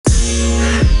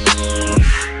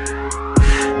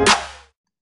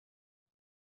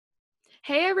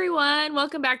Hey everyone,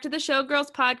 welcome back to the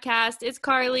Showgirls podcast. It's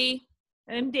Carly.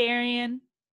 And Darian.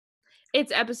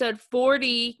 It's episode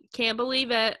 40. Can't believe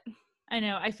it. I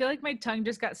know. I feel like my tongue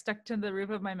just got stuck to the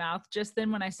roof of my mouth just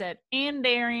then when I said, and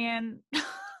Darian.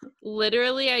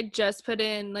 Literally, I just put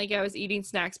in, I was eating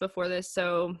snacks before this,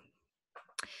 so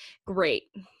great.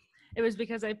 It was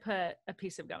because I put a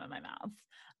piece of gum in my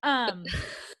mouth.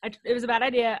 It was a bad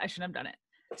idea. I shouldn't have done it.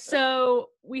 So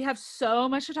we have so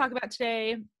much to talk about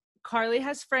today. Carly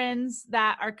has friends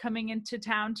that are coming into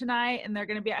town tonight, and they're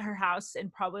going to be at her house in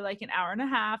probably like an hour and a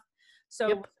half. So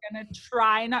We're going to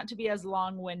try not to be as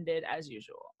long-winded as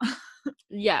usual.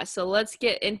 Yeah, so let's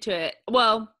get into it.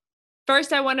 Well,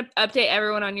 first I want to update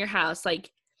everyone on your house.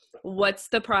 What's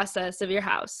the process of your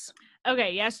house?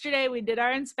 Okay, yesterday we did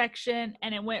our inspection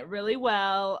and it went really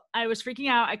well. I was freaking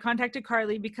out. I contacted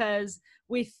Carly because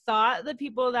we thought the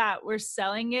people that were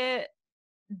selling it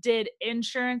did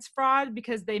insurance fraud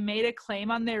because they made a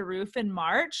claim on their roof in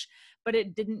March, but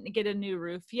it didn't get a new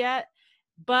roof yet.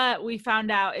 But we found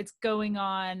out it's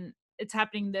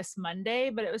happening this Monday,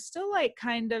 but it was still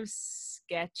kind of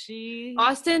sketchy.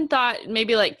 Austin thought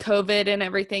maybe COVID and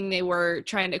everything, they were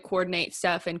trying to coordinate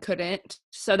stuff and couldn't.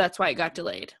 So that's why it got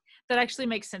delayed. That actually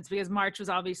makes sense because March was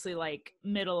obviously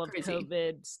middle of crazy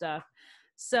COVID stuff.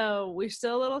 So we're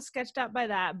still a little sketched out by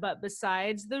that. But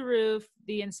besides the roof,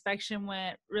 the inspection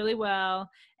went really well.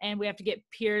 And we have to get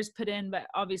piers put in, but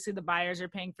obviously the buyers are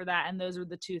paying for that. And those are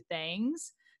the two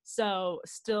things. So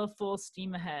still full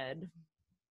steam ahead.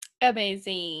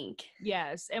 Amazing.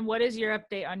 Yes. And what is your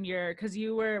update on because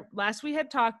last we had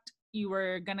talked, you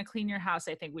were going to clean your house.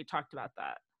 I think we talked about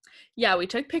that. Yeah, we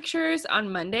took pictures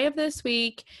on Monday of this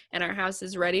week, and our house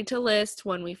is ready to list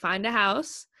when we find a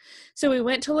house. So we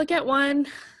went to look at one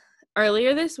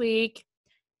earlier this week,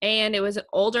 and it was an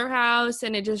older house,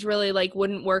 and it just really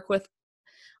wouldn't work with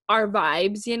our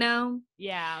vibes, you know?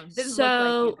 Yeah, didn't look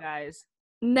like you guys.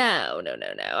 No.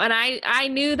 And I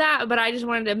knew that, but I just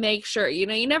wanted to make sure,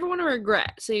 you never want to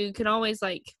regret. So you can always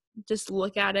just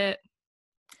look at it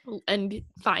and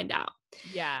find out.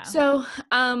 Yeah. So,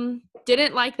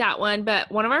 didn't like that one,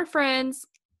 but one of our friends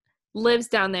lives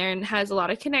down there and has a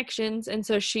lot of connections. And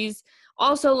so she's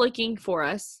also looking for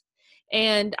us.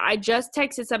 And I just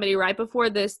texted somebody right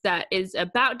before this that is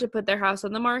about to put their house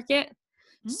on the market.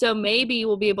 Mm-hmm. So maybe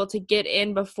we'll be able to get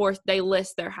in before they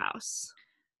list their house.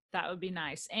 That would be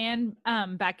nice. And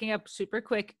backing up super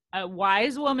quick, a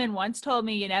wise woman once told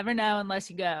me, you never know unless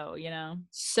you go,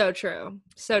 So true.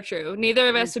 So true. Neither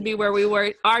of us would be where we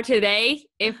are today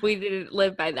if we didn't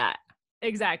live by that.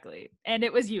 Exactly. And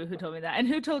it was you who told me that. And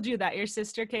who told you that? Your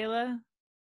sister, Kayla?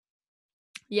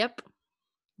 Yep.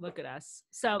 Look at us.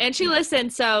 And she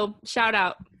listened, so shout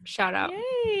out.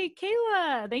 Yay,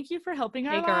 Kayla. Thank you for helping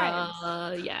our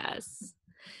lives. Yes.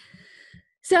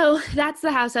 So that's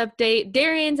the house update.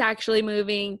 Darian's actually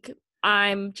moving.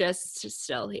 I'm just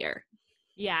still here.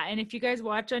 Yeah, and if you guys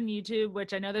watch on YouTube,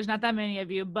 which I know there's not that many of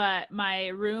you, but my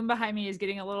room behind me is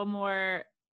getting a little more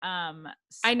sparse,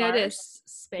 I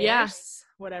noticed. Sparse, yeah.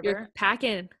 Whatever. You're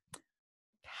packing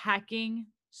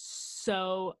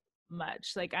so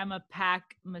much. I'm a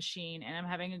pack machine and I'm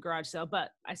having a garage sale,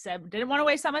 but I said didn't want to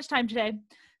waste that much time today.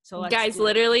 So guys,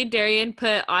 literally Darian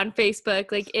put on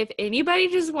Facebook, if anybody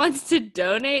just wants to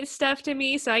donate stuff to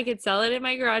me so I could sell it in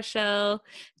my garage sale,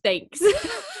 thanks.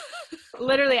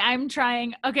 Literally, I'm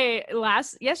trying. Okay,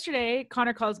 yesterday,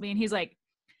 Connor calls me and he's like,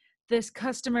 this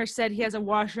customer said he has a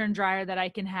washer and dryer that I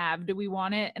can have. Do we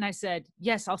want it? And I said,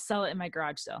 yes, I'll sell it in my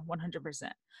garage sale,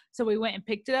 100%. So we went and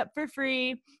picked it up for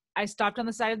free. I stopped on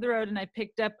the side of the road and I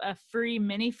picked up a free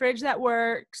mini fridge that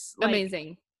works.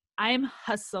 Amazing. I'm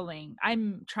hustling.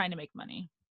 I'm trying to make money.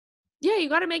 Yeah, you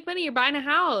got to make money. You're buying a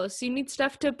house. You need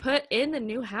stuff to put in the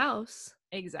new house.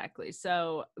 Exactly.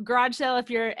 So garage sale if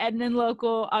you're Edmond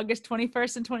local, August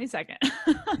 21st and 22nd.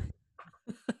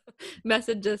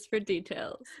 Message us for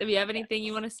details. If you have anything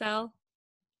you want to sell,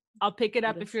 I'll pick it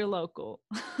up if you're local.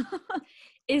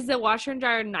 Is the washer and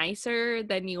dryer nicer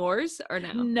than yours or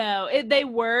no? No, they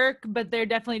work, but they're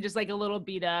definitely just a little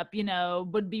beat up,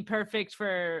 would be perfect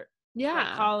for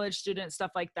college students,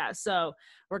 stuff like that. So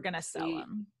we're going to sell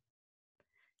them.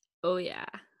 Oh, yeah.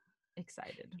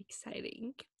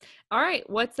 Exciting. All right.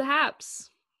 What's the haps?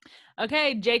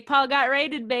 Okay. Jake Paul got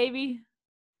raided, baby.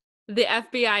 The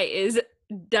FBI is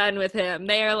done with him.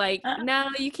 They are like, no,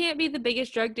 you can't be the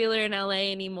biggest drug dealer in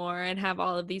LA anymore and have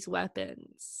all of these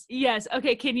weapons. Yes.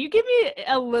 Okay. Can you give me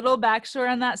a little backstory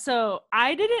on that? So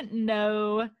I didn't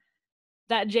know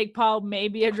that Jake Paul may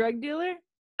be a drug dealer.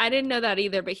 I didn't know that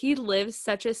either, but he lives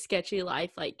such a sketchy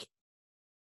life.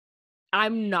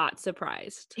 I'm not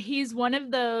surprised. He's one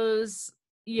of those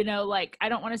you know, like, I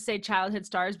don't want to say childhood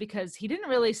stars because he didn't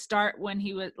really start when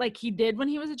he was like, he did when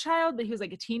he was a child, but he was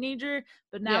like a teenager.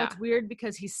 But now Yeah. it's weird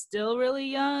because he's still really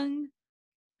young.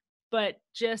 But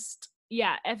just,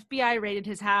 yeah, FBI raided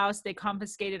his house. They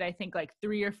confiscated, I think, like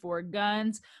 3 or 4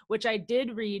 guns, which I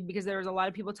did read because there was a lot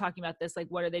of people talking about this. Like,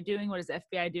 what are they doing? What is the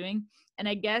FBI doing? And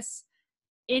I guess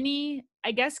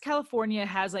California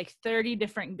has like 30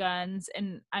 different guns,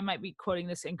 and I might be quoting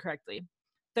this incorrectly.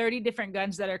 30 different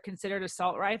guns that are considered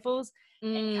assault rifles.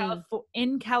 Mm.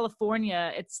 In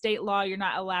California, it's state law, you're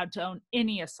not allowed to own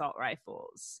any assault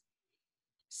rifles.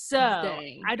 So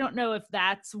Dang. I don't know if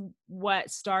that's what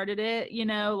started it, you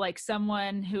know, like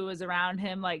someone who was around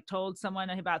him like told someone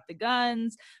about the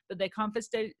guns, but they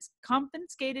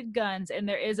confiscated guns, and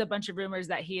there is a bunch of rumors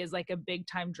that he is like a big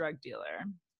time drug dealer.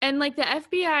 And like the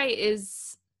FBI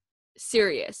is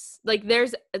serious. Like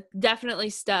there's definitely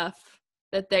stuff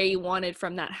that they wanted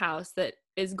from that house that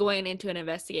is going into an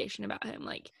investigation about him.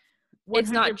 Like 100%.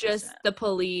 it's not just the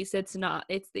police, it's the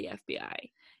FBI.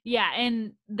 Yeah,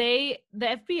 and the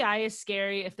FBI is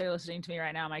scary if they're listening to me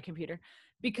right now on my computer,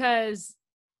 because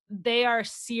they are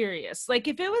serious. Like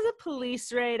if it was a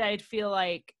police raid, I'd feel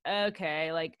like,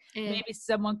 okay, like maybe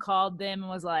someone called them and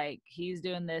was like, he's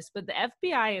doing this, but the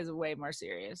FBI is way more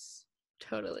serious.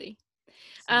 Totally.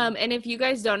 And if you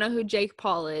guys don't know who Jake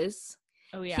Paul is,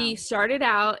 oh yeah, he started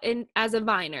out as a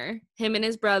Viner. Him and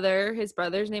his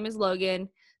brother's name is Logan.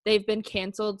 They've been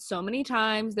canceled so many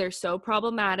times. They're so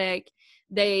problematic.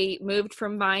 They moved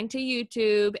from Vine to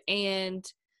YouTube and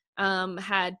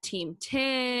had Team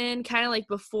 10, kind of like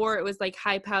before it was like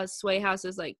Hype House, Sway House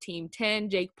was like Team 10,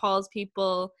 Jake Paul's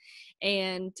people.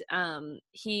 And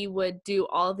he would do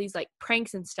all of these like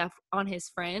pranks and stuff on his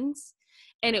friends.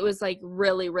 And it was like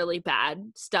really, really bad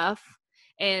stuff.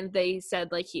 And they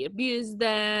said like he abused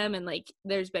them, and like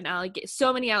there's been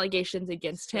so many allegations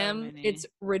against him. It's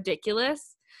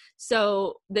ridiculous.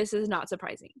 So this is not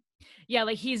surprising. Yeah,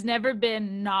 like he's never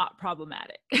been not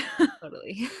problematic.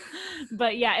 Totally.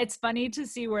 But yeah, it's funny to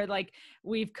see where like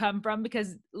we've come from,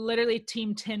 because literally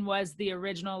Team 10 was the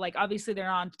original, like obviously they're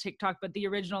on TikTok, but the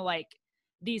original like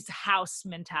these house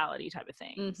mentality type of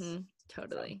things. Mm-hmm.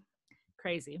 Totally. So,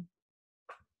 crazy.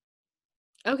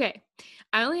 Okay.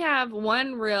 I only have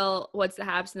one real What's the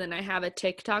Haps, and then I have a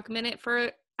TikTok minute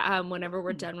for whenever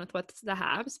we're done with What's the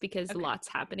Haps, because lots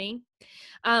happening.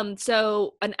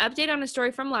 So an update on a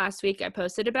story from last week. I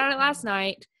posted about it last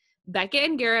night. Becca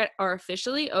and Garrett are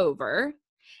officially over.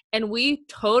 And we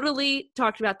totally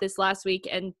talked about this last week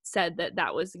and said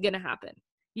that was going to happen.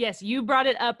 Yes, you brought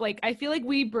it up. Like, I feel like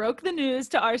we broke the news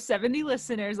to our 70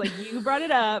 listeners. Like, you brought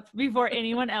it up before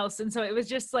anyone else. And so it was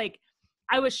just like,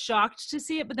 I was shocked to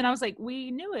see it, but then I was like,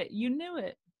 we knew it. You knew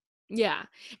it. Yeah.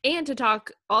 And to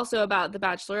talk also about The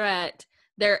Bachelorette,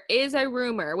 there is a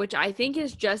rumor, which I think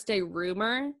is just a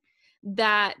rumor,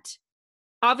 that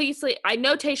obviously, I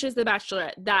know Tayshia's The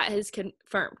Bachelorette. That is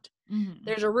confirmed. Mm-hmm.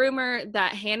 There's a rumor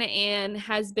that Hannah Ann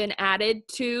has been added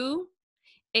to,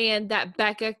 and that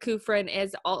Becca Kufrin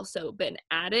has also been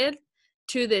added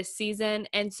to this season.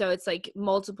 And so it's like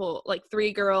multiple, like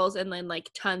 3 girls and then like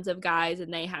tons of guys,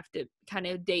 and they have to kind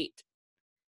of date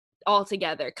all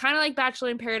together, kind of like Bachelor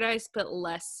in Paradise, but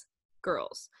less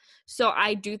girls. So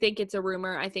I do think it's a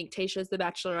rumor. I think Tayshia's The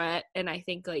Bachelorette, and I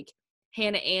think like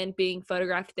Hannah Ann being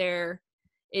photographed there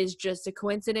is just a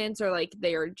coincidence, or like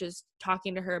they are just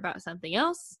talking to her about something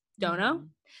else. Don't know,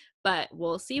 but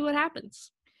we'll see what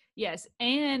happens. Yes,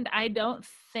 and I don't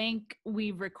think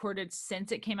we've recorded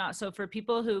since it came out. So for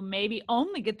people who maybe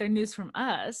only get their news from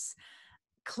us,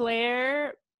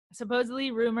 Claire,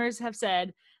 supposedly rumors have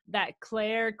said that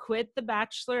Claire quit The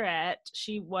Bachelorette.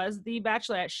 She was the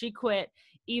Bachelorette. She quit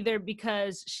either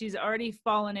because she's already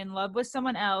fallen in love with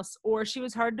someone else, or she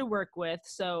was hard to work with.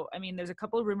 So, I mean, there's a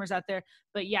couple of rumors out there,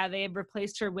 but yeah, they have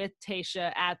replaced her with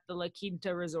Tayshia at the La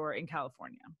Quinta Resort in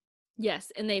California.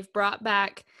 Yes, and they've brought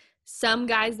back some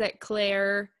guys that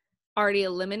Claire already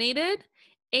eliminated,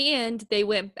 and they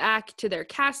went back to their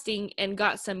casting and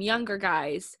got some younger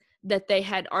guys that they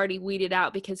had already weeded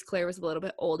out because Claire was a little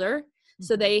bit older.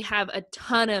 So they have a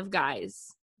ton of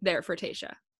guys there for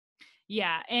Tayshia.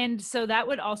 Yeah, and so that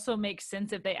would also make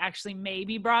sense if they actually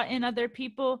maybe brought in other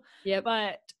people. Yep.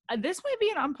 But this might be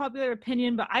an unpopular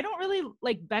opinion, but I don't really,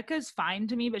 like, Becca's fine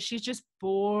to me, but she's just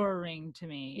boring to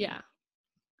me. Yeah.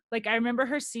 Like, I remember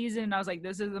her season, and I was like,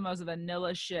 this is the most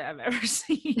vanilla shit I've ever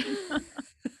seen.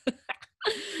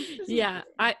 Yeah,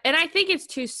 I think it's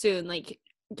too soon. Like,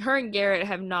 her and Garrett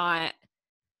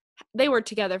they were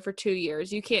together for 2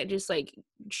 years. You can't just like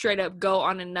straight up go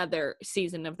on another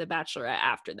season of The Bachelorette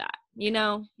after that, you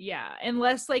know? Yeah,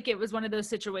 unless like it was one of those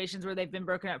situations where they've been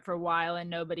broken up for a while and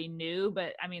nobody knew,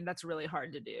 but I mean that's really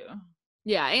hard to do.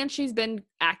 Yeah, and she's been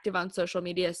active on social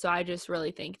media, so I just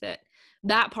really think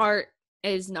that part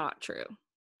is not true.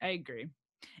 I agree.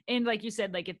 And like you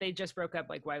said, like if they just broke up,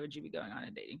 like why would you be going on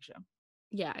a dating show?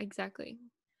 Yeah, exactly.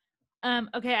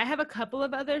 Okay, I have a couple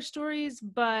of other stories,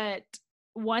 but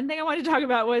one thing I wanted to talk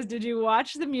about was, did you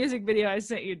watch the music video I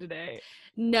sent you today?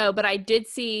 No, but I did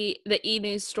see the E!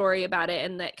 News story about it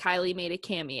and that Kylie made a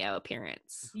cameo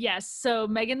appearance. Yes. So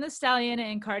Megan Thee Stallion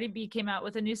and Cardi B came out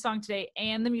with a new song today,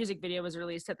 and the music video was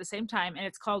released at the same time, and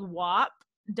it's called WAP,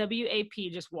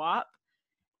 WAP, just WAP.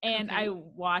 And Okay. I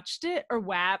watched it, or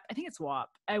WAP, I think it's WAP.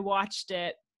 I watched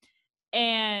it,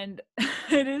 and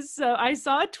it is so, I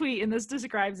saw a tweet, and this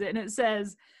describes it, and it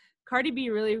says, Cardi B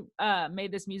really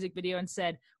made this music video and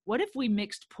said, what if we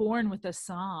mixed porn with a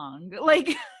song?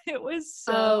 Like, it was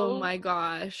so Oh my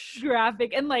gosh.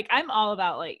 graphic. And like, I'm all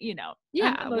about like, you know,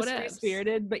 Yeah, I'm the most whatevs.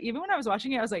 free-spirited, but even when I was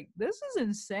watching it, I was like, this is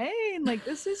insane. Like,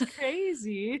 this is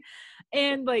crazy.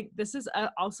 And like, this is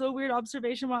also a weird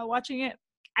observation while watching it.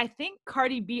 I think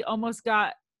Cardi B almost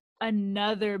got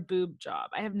another boob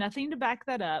job. I have nothing to back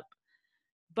that up,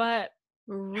 but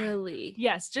Really?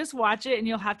 yes, just watch it and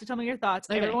you'll have to tell me your thoughts.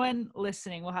 Okay. Everyone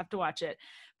listening will have to watch it.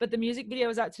 But the music video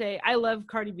is out today. I love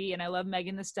Cardi B and I love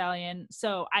Megan Thee Stallion,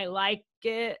 so I like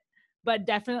it, but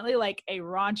definitely like a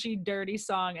raunchy, dirty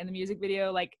song. And the music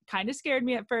video like kind of scared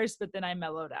me at first, but then I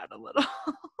mellowed out a little.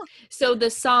 So the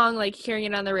song, like hearing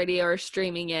it on the radio or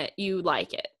streaming it, you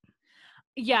like it?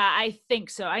 Yeah, I think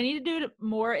so. I need to do it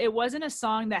more. It wasn't a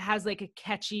song that has like a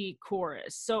catchy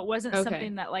chorus, so it wasn't Okay.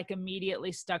 something that like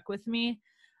immediately stuck with me.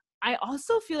 I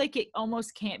also feel like it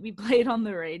almost can't be played on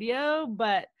the radio,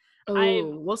 but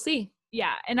Oh, we'll see.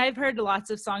 yeah, and I've heard lots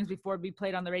of songs before be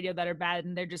played on the radio that are bad,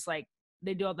 and they're just like,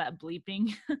 they do all that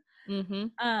bleeping.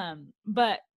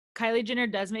 But Kylie Jenner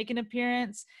does make an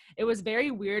appearance. It was very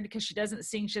weird because she doesn't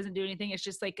sing, she doesn't do anything. It's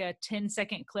just like a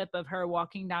 10-second clip of her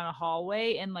walking down a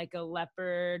hallway in like a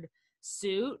leopard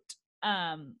suit.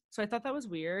 So I thought that was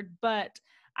weird, but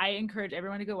I encourage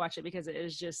everyone to go watch it because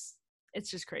it's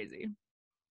just crazy.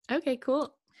 Okay,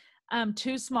 cool.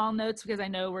 Two small notes because I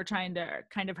know we're trying to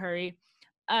kind of hurry.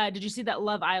 Did you see that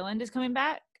Love Island is coming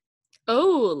back?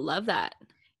 Oh, love that.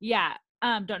 Yeah.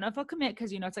 Don't know if I'll commit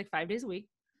because it's like 5 days a week.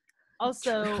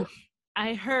 Also, True.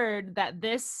 I heard that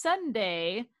this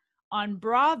Sunday on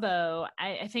Bravo,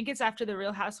 I think it's after the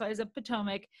Real Housewives of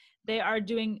Potomac, they are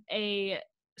doing a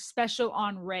special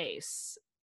on race.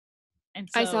 And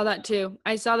so, I saw that too.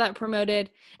 I saw that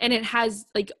promoted, and it has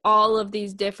like all of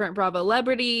these different Bravo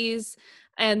celebrities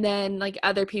and then like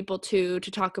other people too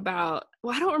to talk about.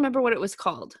 Well, I don't remember what it was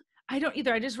called. I don't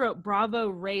either. I just wrote Bravo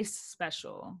Race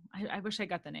Special. I wish I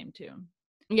got the name too.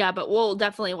 Yeah, but we'll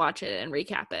definitely watch it and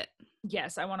recap it.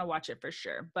 Yes, I want to watch it for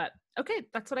sure. But okay,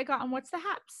 that's what I got on What's the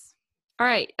Haps. All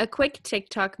right, a quick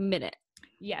TikTok minute.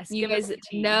 Yes, You give us guys the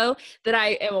tea. know that I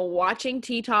am watching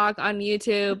TikTok on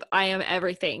YouTube. I am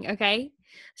everything, okay?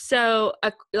 So,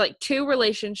 like two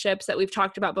relationships that we've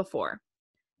talked about before.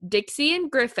 Dixie and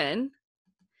Griffin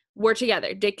were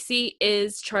together. Dixie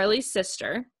is Charlie's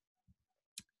sister.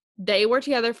 They were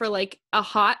together for like a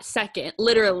hot second.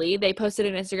 Literally, they posted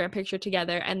an Instagram picture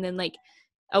together, and then like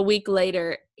a week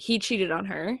later, he cheated on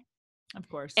her. Of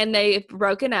course. And they've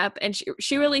broken up, and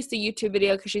she released a YouTube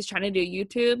video because she's trying to do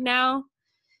YouTube now.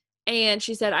 And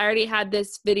she said, I already had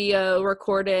this video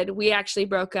recorded. We actually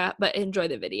broke up, but enjoy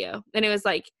the video. And it was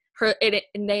like it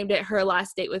named it Her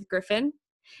Last Date with Griffin.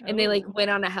 And they like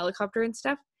went on a helicopter and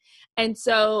stuff. And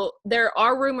so there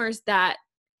are rumors that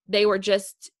they were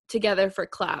just together for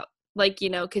clout. Like,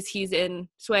 because he's in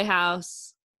Sway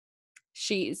House.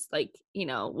 She's like,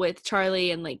 with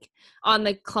Charlie and like on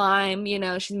the climb,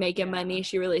 she's making money.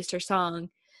 She released her song.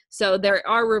 So there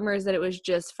are rumors that it was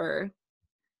just for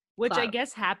which clout. I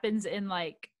guess happens in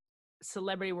like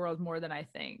celebrity world more than I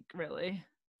think, really.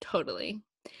 Totally.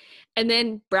 And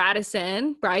then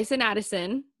Bryson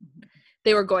Addison,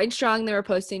 they were going strong. They were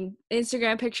posting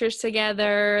Instagram pictures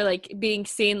together, like being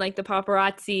seen like the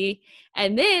paparazzi.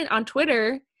 And then on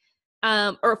Twitter,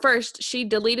 or first she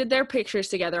deleted their pictures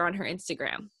together on her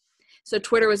Instagram. So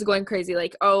Twitter was going crazy,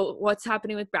 like, oh, what's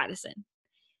happening with Bryson?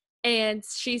 And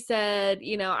she said,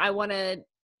 I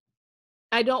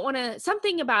don't want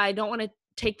to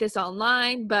take this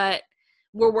online, but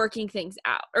we're working things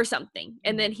out or something.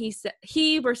 And then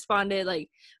he responded like,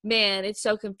 man, it's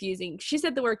so confusing. She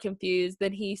said the word confused.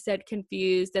 Then he said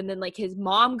confused. And then like his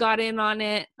mom got in on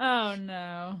it. Oh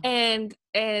no. And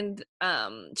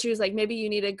she was like, maybe you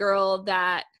need a girl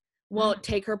that won't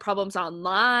take her problems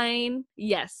online.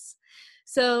 Yes.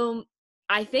 So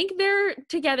I think they're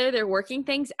together. They're working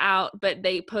things out, but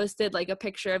they posted like a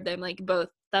picture of them like both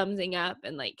thumbsing up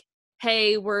and like,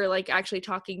 hey, we're like actually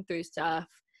talking through stuff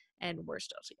and we're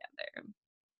still together.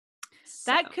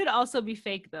 That could also be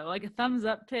fake though, like a thumbs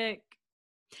up pic.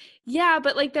 Yeah,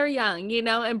 but like they're young, you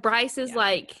know, and Bryce is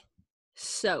like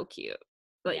so cute.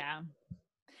 Like, yeah.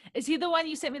 Is he the one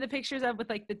you sent me the pictures of with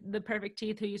like the perfect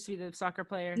teeth who used to be the soccer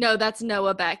player? No, that's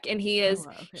Noah Beck. And he is,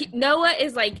 Noah, okay. Noah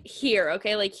is like here,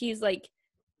 okay? Like he's like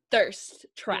thirst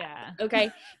trap, okay?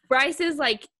 Bryce is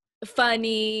like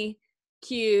funny,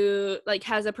 cute, like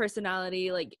has a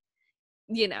personality, like,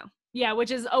 you know. Yeah,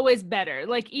 which is always better.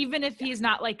 Like even if he's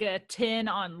not like a 10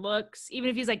 on looks, even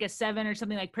if he's like a 7 or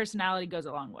something, like personality goes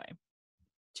a long way.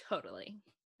 Totally.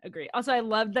 Agree. Also, I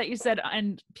love that you said,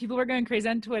 and people were going crazy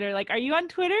on Twitter. Like, are you on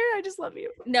Twitter? I just love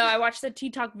you. No, I watched the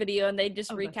TikTok video and they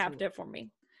just recapped it for me.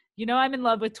 You know, I'm in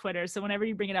love with Twitter. So whenever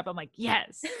you bring it up, I'm like,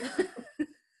 yes.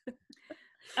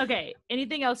 Okay.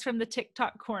 Anything else from the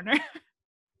TikTok corner?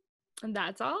 And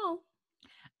that's all.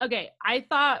 Okay. I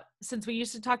thought since we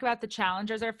used to talk about the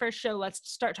challenge as our first show, let's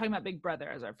start talking about Big Brother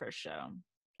as our first show.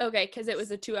 Okay. Because it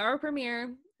was a 2-hour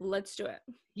premiere. Let's do it.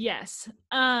 Yes.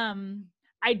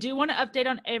 I do want to update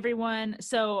on everyone.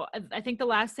 So I think the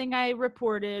last thing I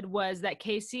reported was that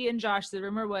Casey and Josh, the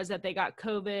rumor was that they got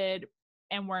COVID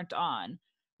and weren't on.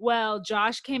 Well,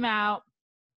 Josh came out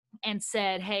and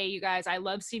said, hey, you guys, I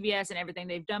love CBS and everything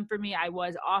they've done for me. I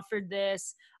was offered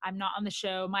this. I'm not on the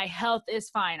show. My health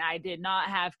is fine. I did not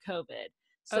have COVID.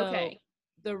 So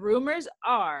the rumors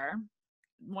are,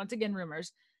 once again,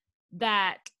 rumors,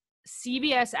 that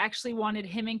CBS actually wanted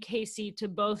him and Casey to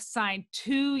both sign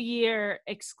 2-year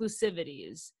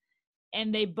exclusivities,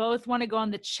 and they both want to go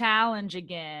on the challenge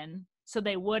again, so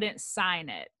they wouldn't sign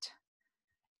it.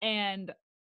 And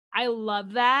I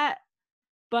love that,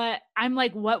 but I'm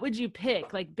like, what would you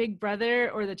pick, like Big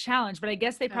Brother or the challenge? But I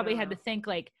guess they probably had to think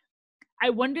like, I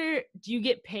wonder, do you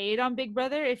get paid on Big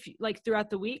Brother if like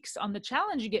throughout the weeks? On the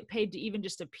challenge, you get paid to even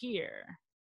just appear.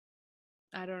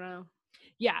 I don't know.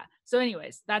 Yeah. So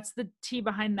anyways, that's the tea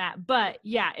behind that. But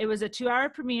yeah, it was a 2-hour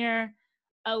premiere,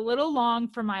 a little long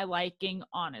for my liking,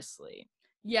 honestly.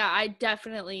 Yeah, I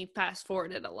definitely fast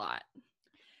forwarded a lot.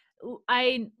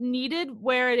 I needed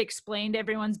where it explained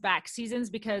everyone's back seasons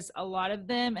because a lot of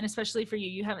them, and especially for you,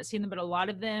 you haven't seen them, but a lot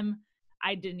of them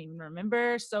I didn't even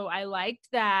remember. So I liked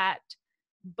that,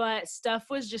 but stuff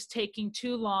was just taking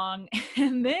too long.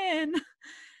 And then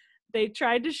they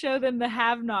tried to show them the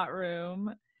have not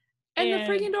room. And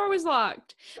the freaking door was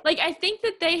locked. Like, I think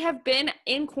that they have been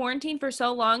in quarantine for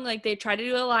so long. Like, they tried to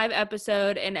do a live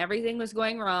episode and everything was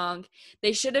going wrong.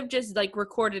 They should have just, like,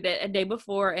 recorded it a day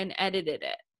before and edited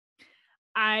it.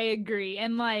 I agree.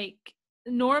 And, like,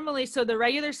 normally, so the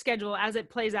regular schedule as it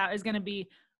plays out is going to be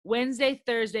Wednesday,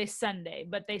 Thursday, Sunday.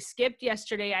 But they skipped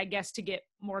yesterday, I guess, to get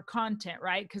more content,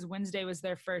 right? Because Wednesday was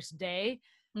their first day.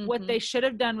 Mm-hmm. What they should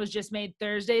have done was just made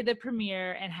Thursday the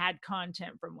premiere and had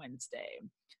content from Wednesday.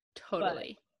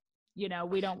 Totally. But, you know,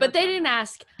 we don't. But they didn't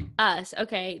ask us,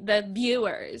 okay? The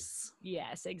viewers.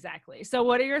 Yes, exactly. So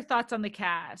what are your thoughts on the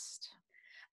cast?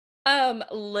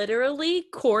 Literally,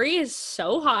 Corey is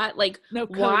so hot. Like, no,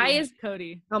 Cody, why is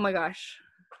Cody? Oh my gosh.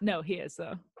 No, he is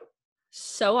though.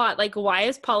 So hot. Like, why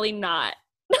is Polly not?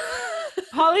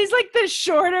 Polly's like the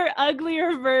shorter,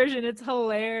 uglier version. It's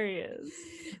hilarious.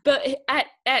 But at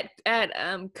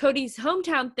Cody's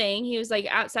hometown thing, he was like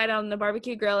outside on the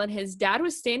barbecue grill and his dad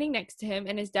was standing next to him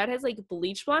and his dad has like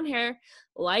bleach blonde hair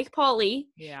like Polly.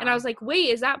 Yeah. And I was like,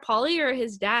 wait, is that Polly or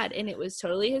his dad? And it was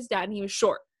totally his dad and he was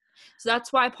short. So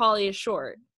that's why Polly is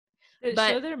short. Did it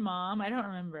show their mom? I don't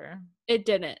remember. It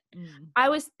didn't. I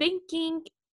was thinking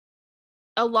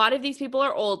a lot of these people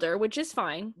are older, which is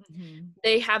fine. Mm-hmm.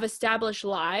 They have established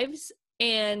lives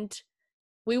and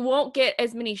we won't get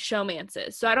as many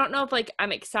showmances. So I don't know if like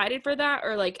I'm excited for that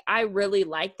or like I really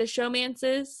like the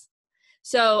showmances.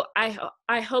 So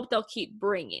I hope they'll keep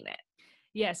bringing it.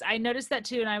 Yes, I noticed that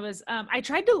too. And I was, I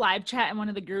tried to live chat in one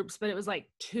of the groups, but it was like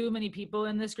too many people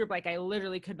in this group. Like I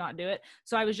literally could not do it.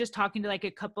 So I was just talking to like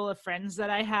a couple of friends that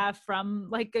I have from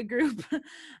like a group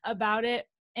about it.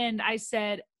 And I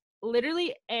said,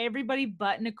 literally everybody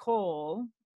but Nicole,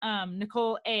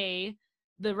 Nicole A.,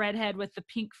 the redhead with the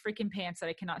pink freaking pants that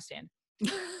I cannot stand,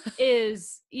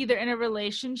 is either in a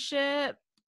relationship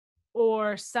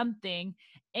or something.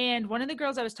 And one of the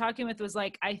girls I was talking with was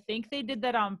like, I think they did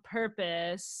that on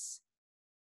purpose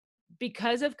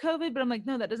because of COVID. But I'm like,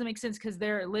 no, that doesn't make sense because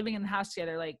they're living in the house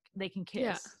together. Like they can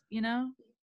kiss, you know?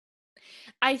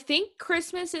 I think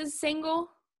Christmas is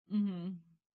single. Mm-hmm.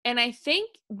 And I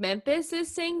think Memphis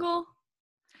is single.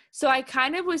 So I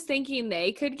kind of was thinking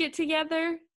they could get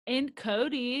together. And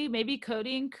Cody, maybe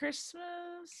Cody and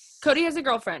Christmas. Cody has a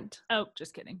girlfriend. Oh,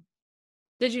 just kidding.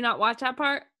 Did you not watch that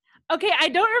part? Okay, I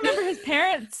don't remember his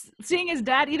parents seeing his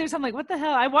dad either. So I'm like, what the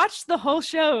hell? I watched the whole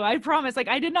show. I promise. Like,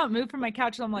 I did not move from my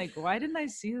couch. So I'm like, why didn't I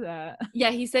see that? Yeah,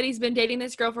 he said he's been dating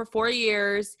this girl for 4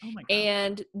 years. Oh my God.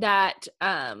 And that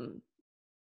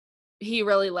he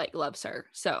really like loves her.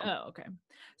 So Oh, okay.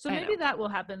 So maybe that will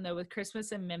happen though with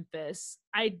Christmas in Memphis.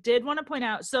 I did want to point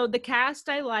out, so the cast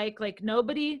I like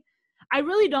nobody, I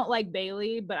really don't like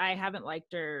Bailey, but I haven't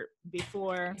liked her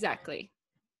before. Exactly.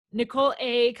 Nicole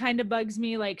A kind of bugs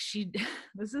me. Like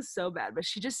this is so bad, but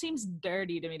she just seems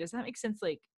dirty to me. Does that make sense?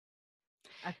 Like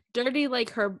dirty,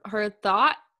 like her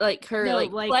thought, like her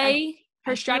play,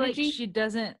 her strategy. Like she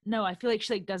doesn't. No, I feel like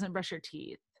she doesn't brush her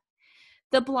teeth.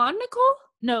 The blonde Nicole?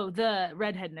 No, the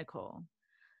redhead Nicole.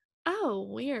 Oh,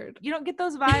 weird. You don't get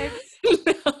those vibes?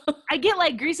 No. I get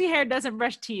like greasy hair doesn't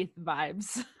brush teeth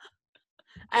vibes.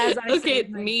 As I okay,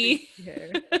 me.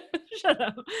 Shut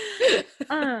up.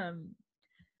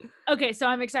 Okay, so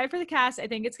I'm excited for the cast. I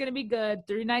think it's going to be good.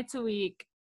 3 nights a week.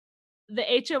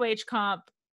 The HOH comp,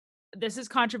 this is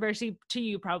controversy to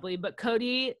you probably, but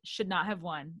Cody should not have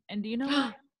won. And do you know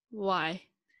why? Why?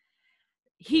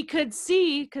 He could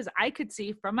see, because I could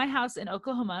see from my house in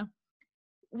Oklahoma,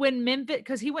 when Memphis,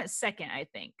 because he went second, I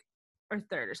think, or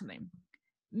third or something.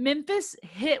 Memphis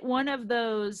hit one of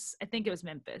those, I think it was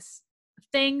Memphis,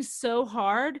 things so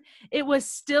hard, it was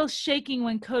still shaking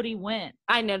when Cody went.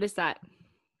 I noticed that.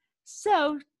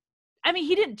 So, I mean,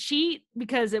 he didn't cheat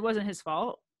because it wasn't his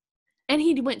fault. And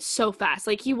he went so fast.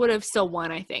 Like, he would have still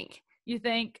won, I think. You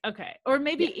think? Okay. Or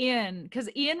maybe Ian, because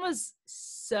Ian was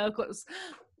so close.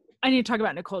 I need to talk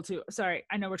about Nicole, too. Sorry.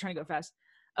 I know we're trying to go fast.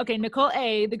 Okay, Nicole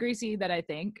A, the greasy that I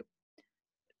think.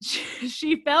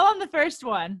 She fell on the first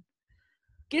one,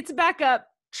 gets back up,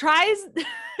 tries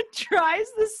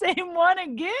the same one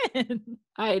again.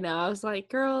 I know. I was like,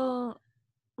 girl,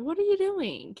 what are you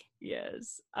doing?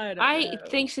 Yes, I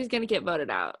think she's going to get voted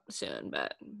out soon,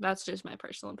 but that's just my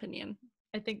personal opinion.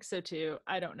 I think so too.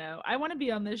 I don't know. I want to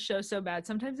be on this show so bad.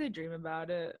 Sometimes I dream about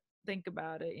it, think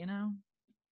about it, you know?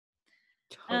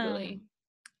 Totally.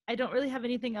 I don't really have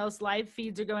anything else. Live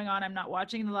feeds are going on. I'm not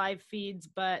watching the live feeds,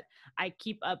 but I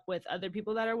keep up with other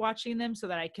people that are watching them so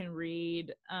that I can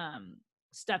read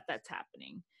stuff that's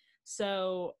happening.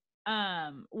 So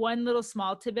one little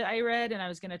small tidbit I read, and I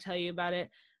was going to tell you about it,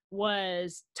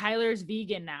 was Tyler's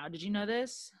vegan now. Did you know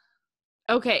this?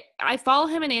 Okay. I follow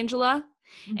him and Angela,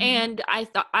 and I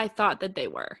thought that they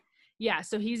were. Yeah,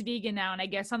 so he's vegan now, and I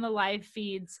guess on the live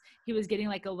feeds, he was getting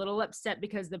like a little upset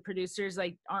because the producers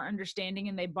like aren't understanding,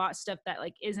 and they bought stuff that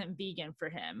like isn't vegan for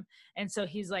him, and so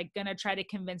he's like gonna try to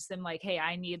convince them like, hey,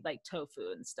 I need like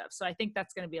tofu and stuff. So I think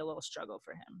that's gonna be a little struggle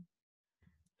for him.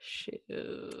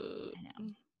 Shoot,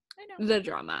 I know. The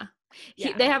drama.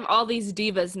 Yeah. They have all these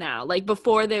divas now. Like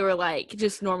before, they were like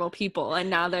just normal people, and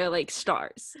now they're like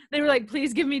stars. They were like,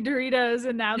 please give me Doritos,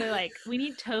 and now they're like, we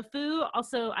need tofu.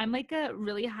 Also, I'm like a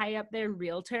really high up there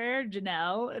realtor,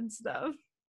 Janelle and stuff.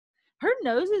 Her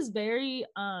nose is very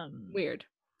weird.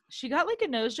 She got like a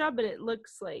nose job, but it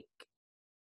looks like,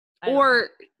 or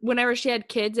whenever she had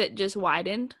kids, it just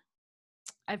widened.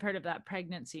 I've heard of that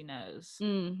pregnancy nose.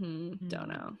 Don't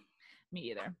know. Me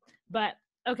either. But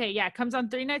okay, yeah, it comes on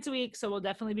 3 nights a week, so we'll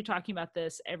definitely be talking about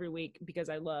this every week because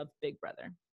I love Big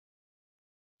Brother.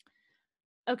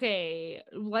 Okay,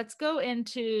 let's go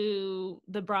into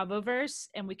the Bravoverse,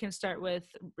 and we can start with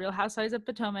Real Housewives of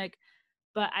Potomac,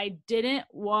 but I didn't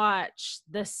watch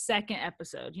the second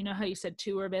episode. You know how you said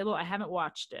 2 were available? I haven't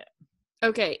watched it.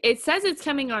 Okay, it says it's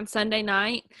coming on Sunday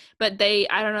night, but I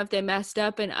don't know if they messed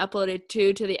up and uploaded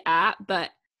 2 to the app,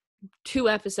 but 2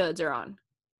 episodes are on.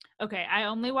 Okay, I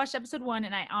only watched episode 1,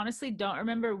 and I honestly don't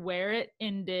remember where it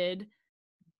ended,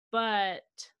 but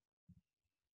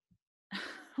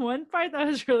one part that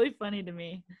was really funny to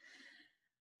me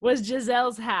was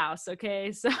Giselle's house,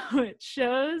 okay? So it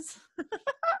shows.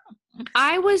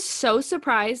 I was so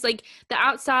surprised. Like, the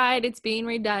outside, it's being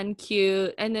redone,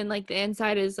 cute, and then, like, the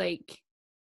inside is, like...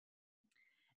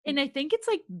 And I think it's,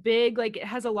 like, big. Like, it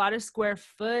has a lot of square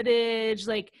footage.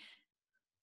 Like,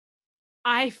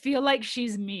 I feel like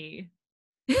she's me.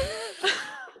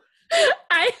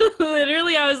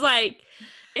 I was like,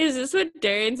 is this what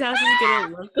Darian's house is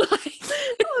gonna look like?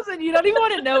 Listen, you don't even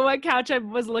want to know what couch I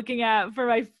was looking at for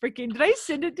my freaking, did I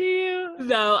send it to you?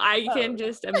 No, I can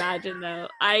just imagine though.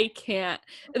 I can't.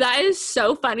 That is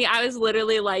so funny. I was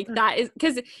literally like, that is,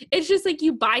 because it's just like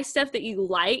you buy stuff that you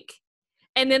like,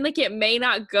 and then like it may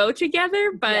not go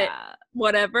together, but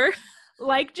whatever.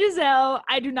 Like Giselle,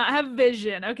 I do not have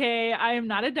vision, okay? I am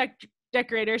not a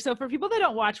decorator. So for people that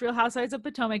don't watch Real Housewives of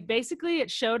Potomac, basically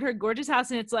it showed her gorgeous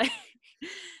house, and it's like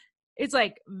it's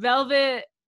like velvet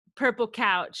purple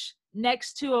couch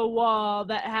next to a wall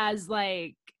that has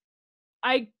like,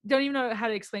 I don't even know how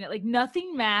to explain it. Like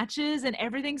nothing matches and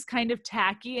everything's kind of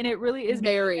tacky, and it really is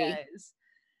Very.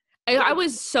 I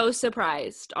was so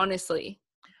surprised, honestly.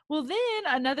 Well, then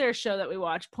another show that we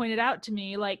watched pointed out to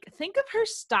me, like, think of her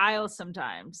style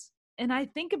sometimes. And I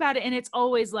think about it, and it's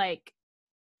always like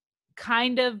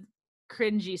kind of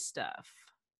cringy stuff.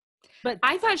 But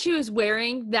I thought she was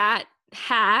wearing that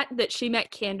hat that she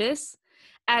met Candace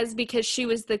as because she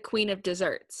was the queen of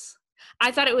desserts.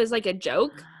 I thought it was like a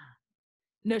joke.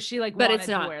 No, she like but wanted it's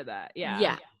not. to wear that. Yeah.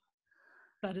 Yeah.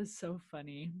 That is so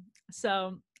funny.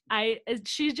 So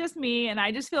she's just me, and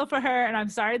I just feel for her, and I'm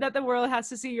sorry that the world has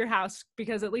to see your house,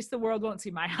 because at least the world won't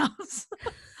see my house.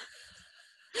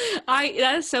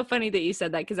 That is so funny that you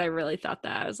said that, because I really thought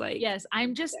that. I was like, yes,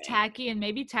 I'm just tacky, and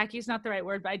maybe tacky is not the right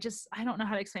word, but I don't know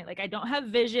how to explain it. Like, I don't have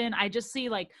vision. I just see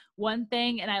like one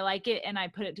thing and I like it and I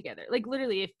put it together. Like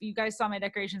literally, if you guys saw my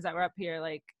decorations that were up here,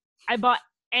 like I bought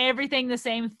everything the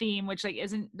same theme, which like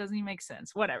doesn't even make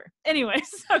sense. Whatever.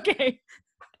 Anyways, okay.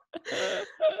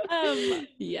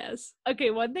 Yes. Okay,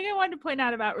 one thing I wanted to point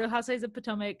out about Real Housewives of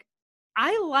Potomac,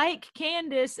 I like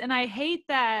Candace, and I hate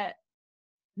that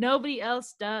nobody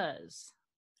else does.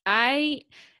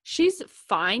 She's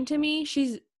fine to me.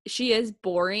 She is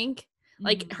boring.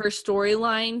 Like her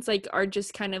storylines like are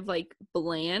just kind of like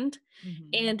bland.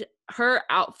 And her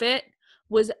outfit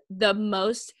was the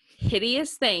most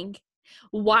hideous thing.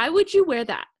 Why would you wear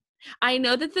that? I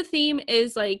know that the theme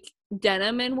is like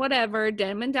denim and whatever,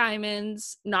 denim and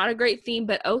diamonds, not a great theme,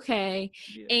 but okay.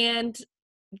 Yeah. And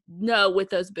no, with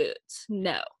those boots,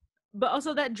 no. But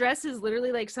also that dress is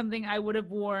literally like something I would have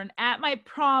worn at my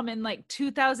prom in like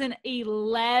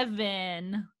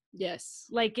 2011. Yes.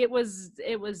 Like it was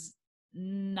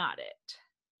not it.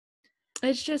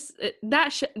 It's just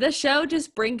the show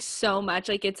just brings so much.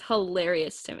 Like it's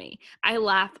hilarious to me. I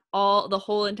laugh the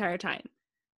whole entire time.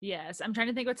 Yes, I'm trying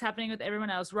to think what's happening with everyone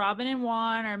else. Robin and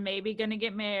Juan are maybe going to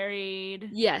get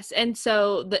married. Yes, and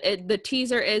so the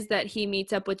teaser is that he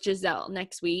meets up with Giselle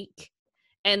next week,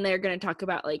 and they're going to talk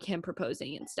about like him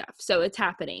proposing and stuff. So it's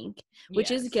happening, which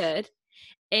is good.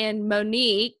 And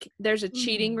Monique, there's a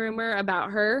cheating rumor about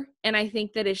her, and I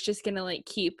think that it's just going to like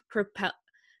keep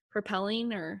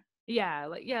propelling or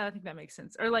I think that makes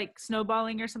sense. Or like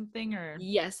snowballing or something, or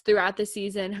yes, throughout the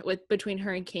season between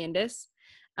her and Candace.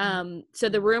 So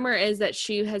the rumor is that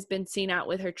she has been seen out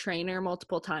with her trainer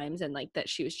multiple times, and like that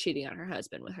she was cheating on her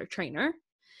husband with her trainer,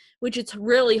 which it's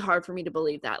really hard for me to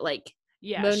believe that. Like,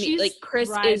 Monique, like Chris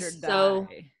is so,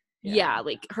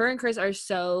 like her and Chris are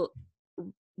so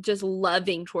just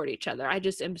loving toward each other.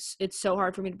 It's so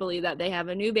hard for me to believe that they have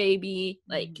a new baby,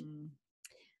 like,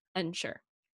 unsure.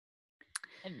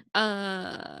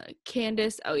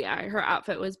 Candace, her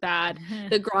outfit was bad.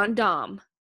 The Grand Dame.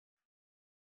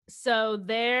 So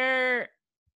they're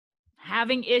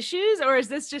having issues, or is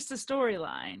this just a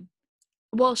storyline?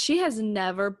 Well, she has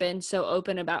never been so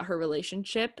open about her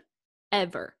relationship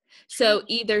ever. So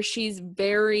either she's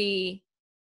very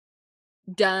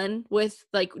done with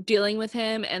like dealing with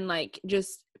him and like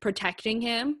just protecting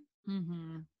him,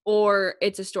 or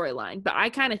it's a storyline. But I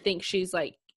kind of think she's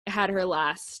like had her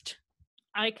last.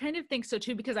 I kind of think so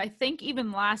too, because I think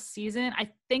even last season, I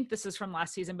think this is from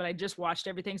last season, but I just watched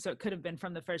everything, so it could have been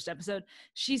from the first episode.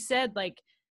 She said like,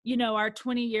 our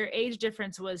 20-year age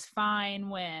difference was fine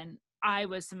when I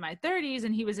was in my 30s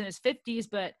and he was in his 50s,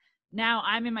 but now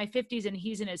I'm in my 50s and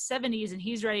he's in his 70s and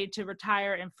he's ready to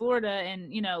retire in Florida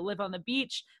and, live on the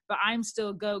beach, but I'm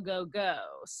still go, go, go.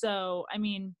 So, I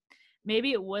mean,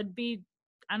 maybe it would be,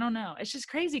 I don't know. It's just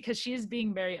crazy because she is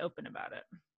being very open about it.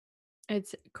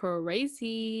 It's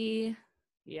crazy.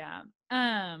 Yeah.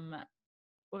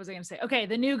 What was I going to say? Okay.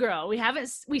 The new girl.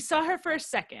 We saw her for a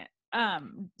second.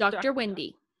 Dr.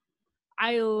 Wendy.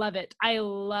 I love it. I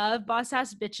love boss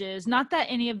ass bitches. Not that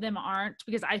any of them aren't,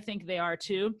 because I think they are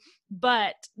too,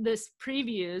 but this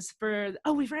previews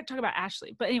we forgot to talk about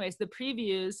Ashley. But anyways, the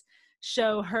previews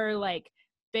show her like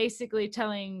basically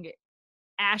telling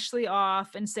Ashley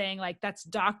off and saying like, that's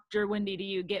Dr. Wendy. Do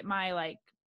you get my like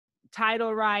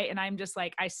title right? And I'm just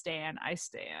like, I stan.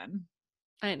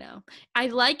 I know. I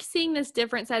like seeing this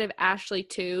different side of Ashley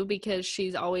too, because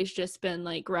she's always just been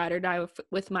like ride or die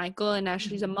with Michael, and now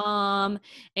she's a mom,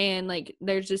 and like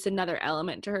there's just another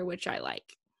element to her which I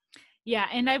like. Yeah,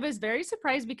 and I was very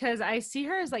surprised because I see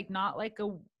her as like not like a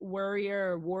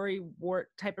worrier or worrywart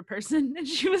type of person, and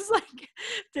she was like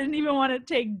didn't even want to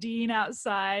take Dean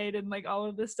outside and like all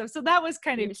of this stuff. So that was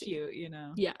kind of cute,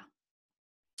 Yeah,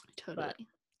 totally.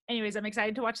 anyways, I'm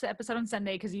excited to watch the episode on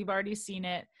Sunday because you've already seen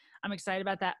it. I'm excited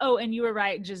about that. Oh, and you were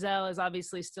right. Giselle is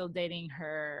obviously still dating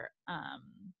her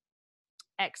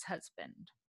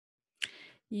ex-husband.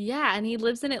 Yeah, and he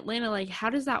lives in Atlanta. Like, how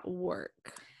does that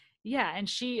work? Yeah, and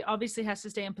she obviously has to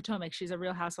stay in Potomac. She's a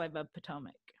Real Housewife of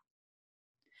Potomac.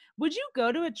 Would you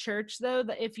go to a church though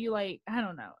that if you like, I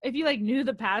don't know, if you like knew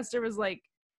the pastor was like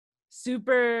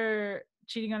super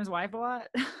cheating on his wife a lot?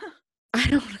 I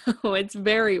don't know. It's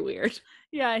very weird.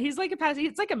 Yeah, he's like a pastor.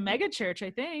 It's like a mega church, I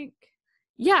think.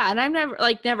 Yeah, and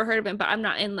I've never heard of him, but I'm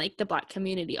not in like the Black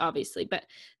community, obviously, but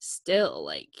still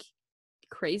like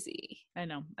crazy. I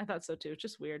know. I thought so too. It's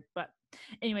just weird. But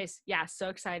anyways, yeah, so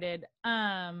excited.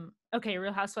 Okay,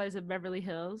 Real Housewives of Beverly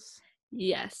Hills.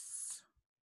 Yes.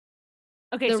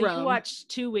 Okay, The so you Rome. watched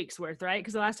 2 weeks worth, right?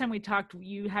 Because the last time we talked,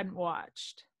 you hadn't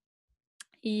watched.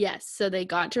 Yes. So they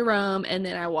got to Rome, and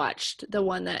then I watched the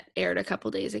one that aired a couple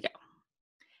days ago.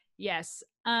 Yes.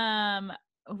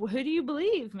 Who do you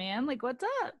believe, man? Like, what's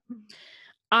up?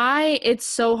 It's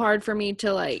so hard for me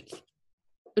to like,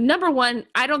 number one,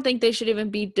 I don't think they should even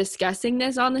be discussing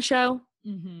this on the show.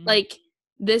 Mm-hmm. Like,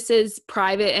 this is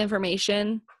private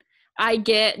information. I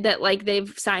get that like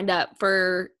they've signed up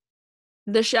for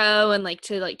the show and like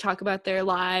to like talk about their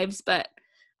lives, but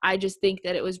I just think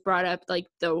that it was brought up like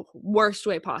the worst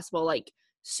way possible, like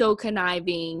so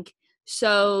conniving,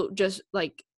 so just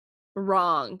like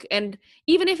wrong. And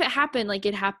even if it happened, like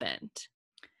it happened.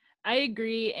 I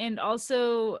agree. And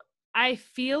also, I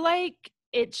feel like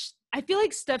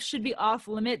stuff should be off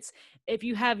limits if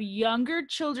you have younger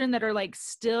children that are like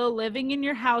still living in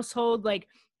your household, like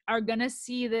are gonna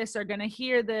see this, are gonna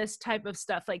hear this type of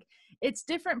stuff. Like it's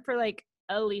different for like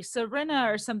Elisa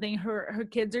Rinna or something. Her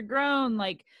kids are grown,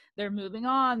 like they're moving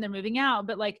on, they're moving out.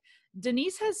 But like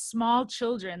Denise has small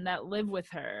children that live with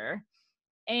her.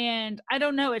 And I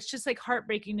don't know, it's just like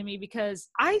heartbreaking to me because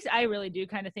I really do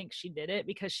kind of think she did it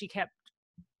because she kept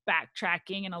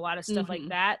backtracking and a lot of stuff like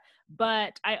that.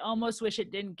 But I almost wish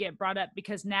it didn't get brought up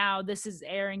because now this is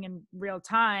airing in real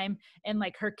time and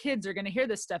like her kids are going to hear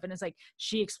this stuff. And it's like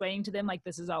she explaining to them like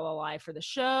this is all a lie for the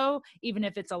show. Even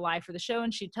if it's a lie for the show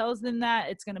and she tells them that,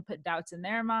 it's going to put doubts in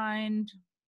their mind.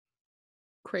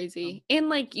 Crazy. And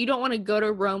like you don't want to go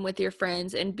to Rome with your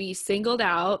friends and be singled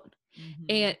out.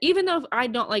 And even though I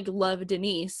don't like love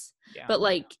Denise, but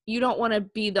like you don't want to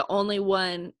be the only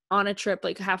one on a trip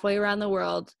like halfway around the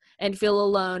world and feel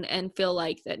alone and feel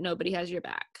like that nobody has your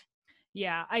back.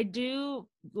 Yeah, I do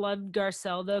love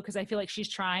Garcelle though because I feel like she's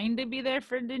trying to be there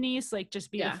for Denise, like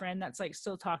just be the friend that's like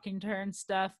still talking to her and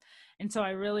stuff. And so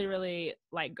I really, really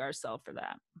like Garcelle for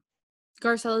that.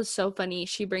 Garcelle is so funny.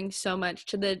 She brings so much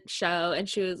to the show. And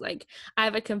she was like, I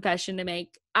have a confession to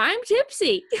make. I'm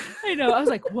tipsy. I know. I was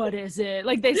like, what is it?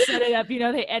 Like they set it up, you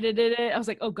know, they edited it. I was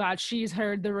like, oh God, she's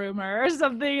heard the rumor or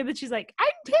something. And then she's like, I'm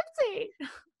tipsy.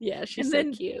 Yeah, she's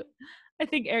so cute. I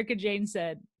think Erica Jane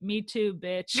said, me too,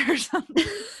 bitch, or something.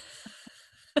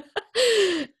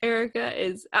 Erica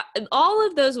is, all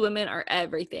of those women are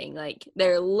everything. Like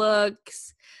their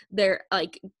looks, their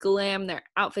like glam, their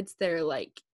outfits, their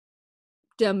like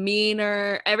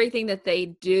demeanor, everything that they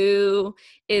do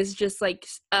is just like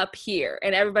up here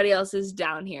and everybody else is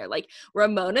down here. Like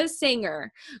Ramona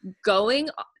Singer going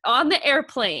on the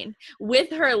airplane with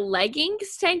her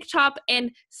leggings, tank top,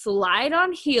 and slide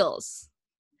on heels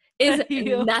is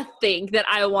nothing that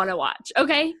I want to watch.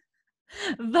 Okay.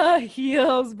 The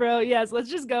heels, bro. Yes, let's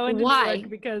just go into New York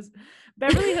because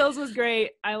Beverly Hills was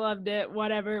great. I loved it,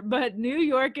 whatever. But New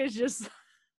York is just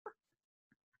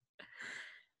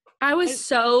I was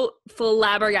so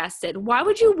flabbergasted. Why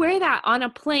would you wear that on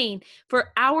a plane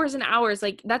for hours and hours?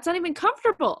 Like, that's not even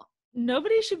comfortable.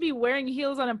 Nobody should be wearing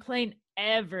heels on a plane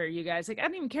ever, you guys. Like, I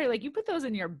don't even care. Like, you put those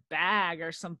in your bag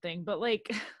or something. But,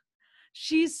 like,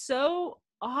 she's so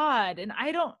odd. And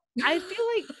I feel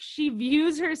like she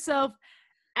views herself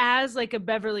as, like, a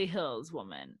Beverly Hills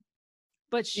woman.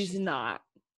 But she's not.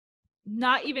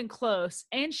 Not even close.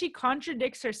 And she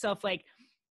contradicts herself, like,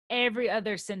 every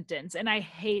other sentence. And I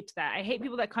hate that. I hate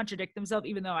people that contradict themselves,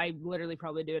 even though I literally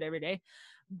probably do it every day.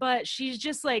 But she's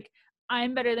just like,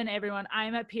 I'm better than everyone.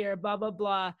 I'm up here, blah, blah,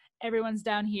 blah. Everyone's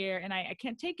down here. And I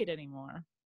can't take it anymore.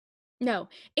 No.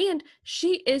 And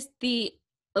she is the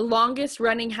longest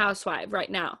running housewife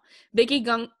right now. Vicky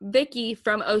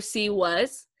from OC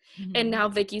was, and now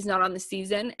Vicky's not on the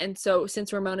season. And so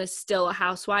since Ramona's still a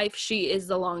housewife, she is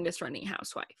the longest running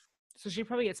housewife. So she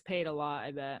probably gets paid a lot,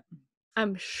 I bet.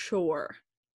 I'm sure.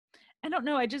 I don't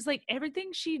know. I just like everything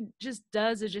she just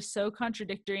does is just so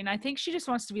contradictory. And I think she just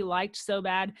wants to be liked so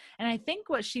bad. And I think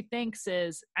what she thinks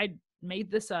is, I made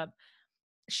this up,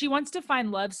 she wants to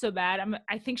find love so bad.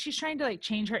 I think she's trying to like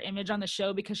change her image on the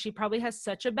show because she probably has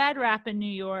such a bad rap in New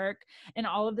York and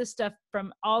all of this stuff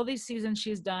from all these seasons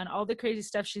she's done, all the crazy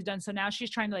stuff she's done. So now she's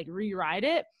trying to like rewrite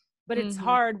it, but it's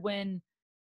hard when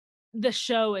the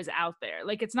show is out there.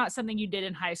 Like, it's not something you did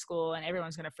in high school and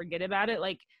everyone's going to forget about it.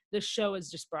 Like, the show is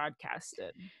just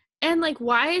broadcasted. And like,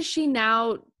 why is she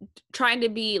now trying to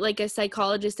be like a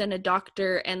psychologist and a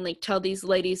doctor and like tell these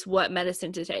ladies what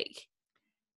medicine to take?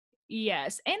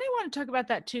 Yes. And I want to talk about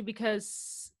that too,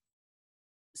 because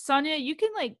Sonia, you can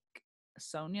like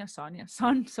Sonia,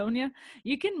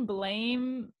 you can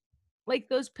blame like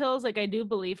those pills. Like, I do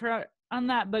believe her on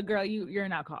that, but girl, you're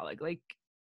an alcoholic. Like,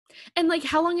 and like,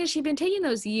 how long has she been taking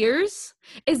those? Years?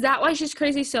 Is that why she's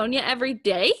crazy Sonia every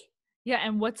day? Yeah.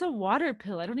 And what's a water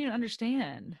pill? I don't even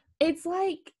understand. It's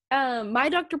like, my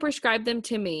doctor prescribed them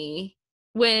to me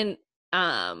when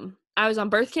I was on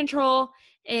birth control,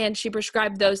 and she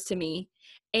prescribed those to me,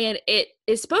 and it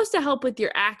is supposed to help with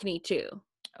your acne too.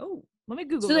 Oh, let me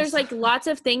Google so this. There's like lots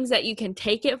of things that you can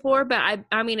take it for, but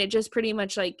I mean, it just pretty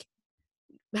much like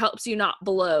helps you not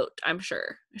bloat, I'm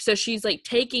sure. So she's like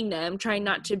taking them, trying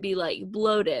not to be like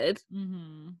bloated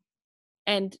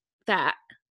and fat.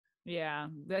 Yeah,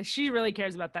 she really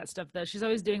cares about that stuff though. She's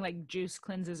always doing like juice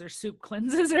cleanses or soup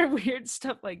cleanses or weird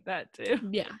stuff like that too.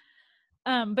 Yeah.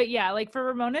 But yeah, like for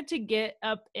Ramona to get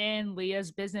up in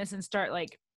Leah's business and start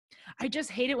like, I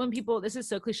just hate it when people, this is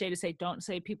so cliche to say, don't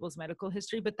say people's medical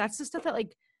history, but that's the stuff that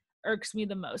like irks me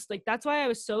the most. Like, that's why I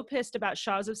was so pissed about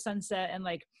Shaws of Sunset and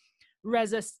like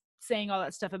Reza saying all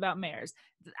that stuff about mayors.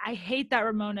 I hate that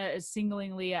Ramona is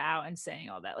singling Leah out and saying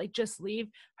all that. Like, just leave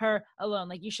her alone.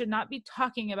 Like, you should not be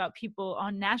talking about people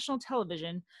on national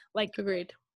television like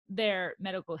Agreed. their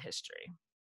medical history.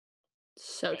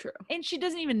 So true. And she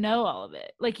doesn't even know all of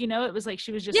it. Like, you know, it was like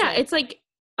she was just like, it's like,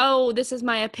 oh, this is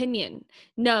my opinion.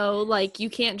 No, like, you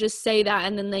can't just say that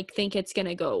and then like think it's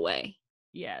gonna go away.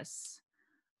 Yes.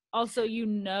 Also, you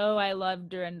know, I love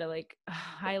Dorinda. Like,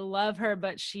 I love her,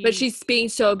 but she's being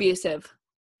so abusive.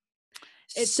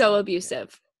 It's so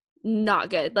abusive. Not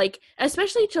good. Like,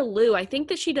 especially to Lou. I think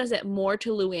that she does it more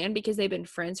to Luann because they've been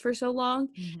friends for so long,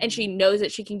 and she knows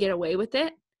that she can get away with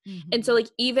it. And so like,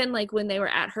 even like when they were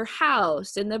at her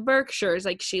house in the Berkshires,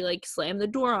 like she like slammed the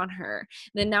door on her.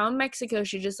 And then now in Mexico,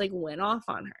 she just like went off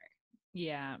on her.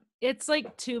 Yeah, it's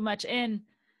like too much. And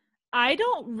I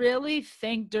don't really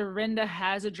think Dorinda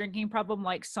has a drinking problem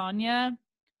like Sonia,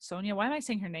 why am I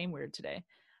saying her name weird today?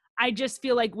 I just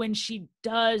feel like when she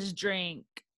does drink,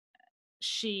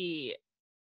 she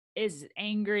is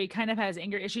angry, kind of has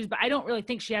anger issues, but I don't really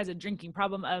think she has a drinking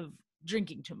problem of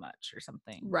drinking too much or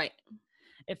something. Right.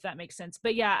 If that makes sense.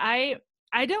 But yeah,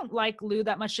 I don't like Lou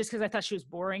that much just because I thought she was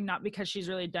boring, not because she's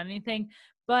really done anything.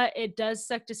 But it does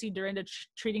suck to see Dorinda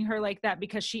treating her like that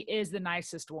because she is the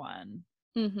nicest one.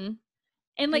 And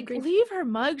like, leave her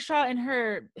mugshot and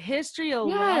her history alone.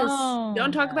 Yes.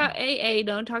 Don't talk about AA.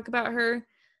 Don't talk about her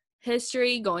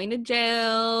history, going to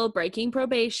jail, breaking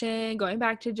probation, going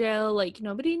back to jail. Like,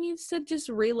 nobody needs to just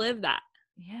relive that.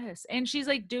 Yes. And she's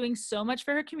like doing so much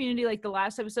for her community. Like the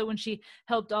last episode when she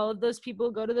helped all of those people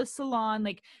go to the salon,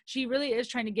 like she really is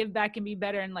trying to give back and be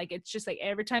better. And like, it's just like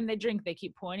every time they drink, they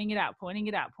keep pointing it out.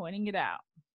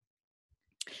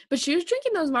 But she was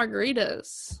drinking those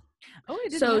margaritas. Oh, I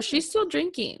didn't So notice. She's still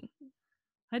drinking.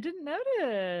 I didn't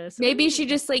notice. Maybe she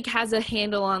just like has a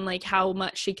handle on like how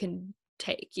much she can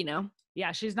take, you know?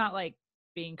 Yeah, she's not like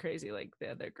being crazy like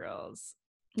the other girls.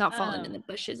 Not falling in the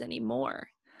bushes anymore.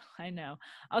 I know.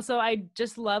 Also, I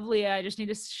just love Leah. I just need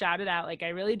to shout it out. Like, I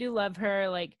really do love her.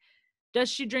 Like, does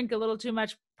she drink a little too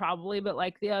much? Probably, but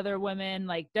like the other women,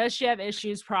 like, does she have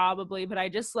issues? Probably, but I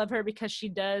just love her because she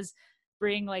does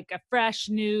bring like a fresh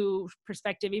new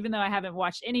perspective, even though I haven't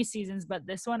watched any seasons, but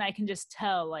this one I can just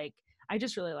tell, like, I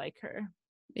just really like her.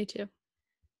 Me too.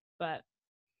 But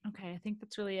okay, I think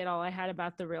that's really it, all I had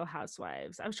about the Real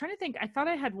Housewives. I was trying to think. I thought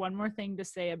I had one more thing to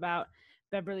say about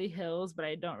Beverly Hills, but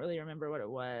I don't really remember what it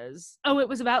was. Oh, it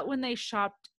was about when they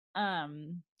shopped at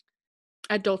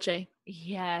Dolce.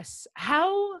 Yes.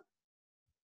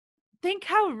 Think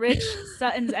how rich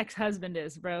Sutton's ex-husband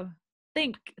is, bro.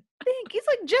 Think he's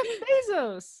like Jeff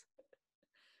Bezos.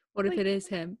 What if it is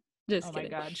him? Just oh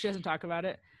kidding. My God, she doesn't talk about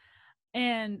it.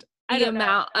 And the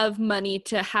amount of money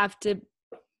to have to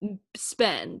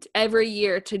spend every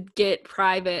year to get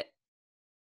private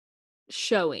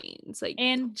showings, like,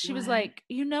 and she was like,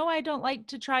 I don't like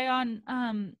to try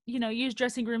on use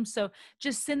dressing rooms, so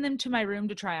just send them to my room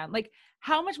to try on. Like,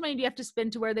 how much money do you have to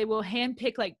spend to where they will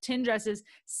handpick like 10 dresses,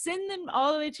 send them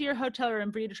all the way to your hotel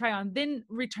room for you to try on, then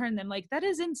return them? Like, that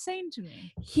is insane to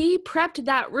me. He prepped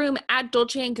that room at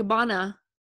Dolce & Gabbana.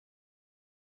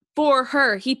 for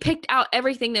her. He picked out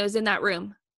everything that was in that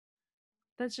room.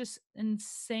 That's just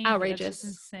insane. Outrageous. That's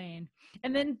just insane.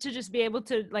 And then to just be able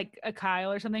to, like a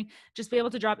Kyle or something, just be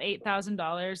able to drop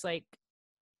 $8,000, like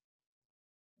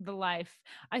the life.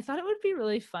 I thought it would be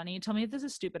really funny. Tell me if this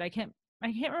is stupid. I can't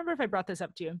remember if I brought this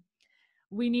up to you.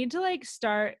 We need to like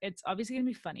start, it's obviously gonna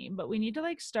be funny, but we need to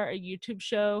like start a YouTube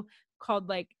show called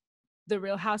like The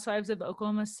Real Housewives of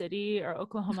Oklahoma City or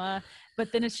Oklahoma.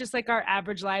 But then it's just like our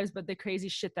average lives, but the crazy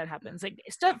shit that happens. Like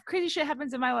crazy shit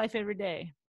happens in my life every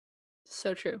day.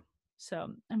 So true.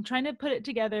 So I'm trying to put it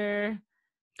together.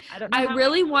 I don't know. I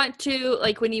really want to,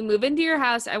 like, when you move into your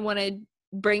house, I want to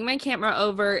bring my camera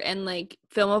over and like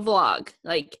film a vlog,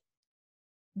 like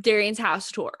Darian's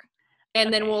house tour.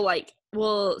 And then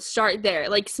we'll start there.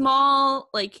 Like small,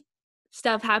 like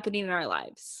stuff happening in our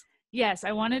lives. Yes,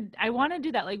 I want to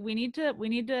do that. Like we need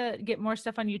to get more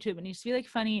stuff on YouTube. It needs to be like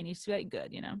funny. It needs to be like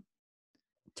good, you know?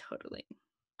 Totally.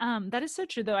 That is so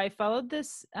true though. I followed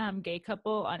this gay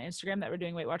couple on Instagram that were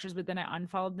doing Weight Watchers, but then I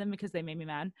unfollowed them because they made me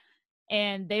mad.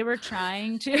 And they were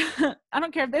trying to I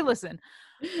don't care if they listen.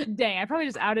 Dang, I probably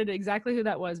just outed exactly who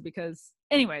that was because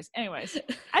anyways,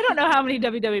 I don't know how many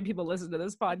WWE people listen to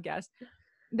this podcast.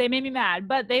 They made me mad,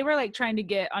 but they were like trying to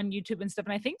get on YouTube and stuff.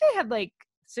 And I think they had like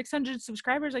 600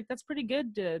 subscribers. Like that's pretty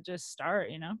good to just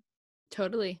start, you know?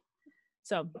 Totally.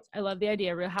 So I love the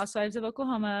idea. Real Housewives of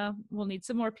Oklahoma. We'll need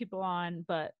some more people on,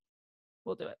 but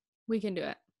we'll do it. We can do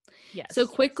it. Yes. So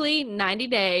quickly, 90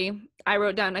 Day. I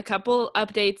wrote down a couple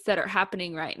updates that are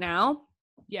happening right now.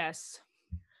 Yes.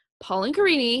 Paul and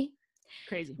Karine.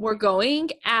 Crazy. We're going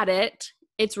at it.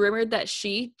 It's rumored that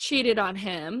she cheated on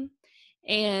him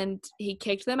and he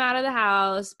kicked them out of the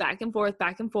house, back and forth,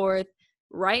 back and forth.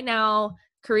 Right now,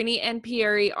 Karine and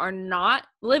Pierre are not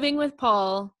living with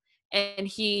Paul and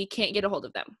he can't get a hold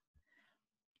of them.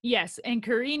 Yes, and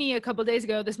Karine a couple days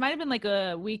ago, this might have been like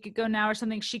a week ago now or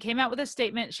something, she came out with a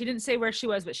statement. She didn't say where she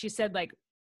was, but she said like,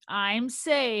 I'm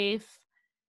safe.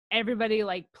 Everybody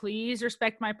like, please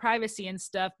respect my privacy and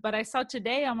stuff. But I saw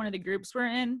today on one of the groups we're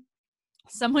in,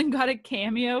 someone got a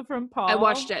cameo from Paul. I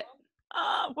watched it.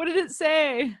 What did it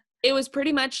say? It was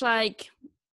pretty much like,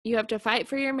 you have to fight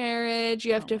for your marriage.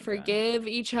 You have to forgive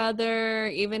each other,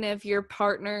 even if your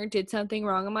partner did something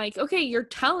wrong. I'm like, okay, you're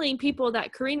telling people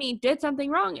that Karine did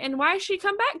something wrong, and why should she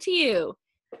come back to you?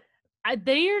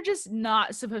 They are just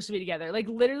not supposed to be together. Like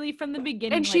literally from the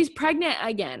beginning. And she's pregnant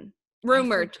again.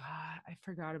 Rumored. I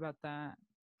forgot about that.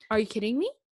 Are you kidding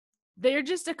me? They're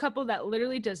just a couple that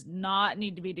literally does not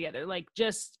need to be together. Like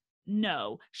just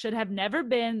no. Should have never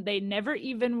been. They never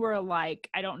even were alike.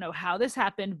 I don't know how this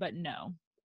happened, but no.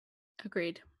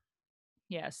 Agreed.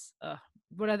 Yes. Do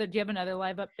you have another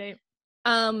live update?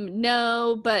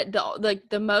 No, but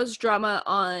the most drama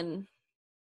on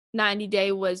 90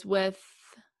 Day was with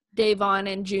Davon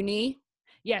and Junie.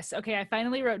 Yes. Okay. I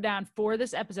finally wrote down for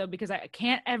this episode because I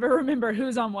can't ever remember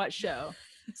who's on what show.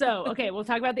 So, okay, we'll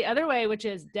talk about the other way, which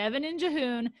is Devin and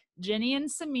Jehoon, Jenny and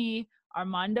Sami,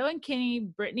 Armando and Kenny,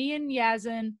 Brittany and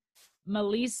Yazan,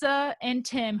 Melissa and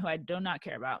Tim, who I do not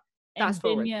care about, and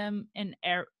Binyam and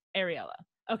Ariella.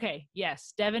 Okay,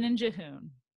 yes, Devin and Jehoon.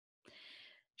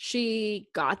 She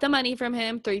got the money from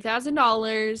him,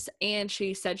 $3,000, and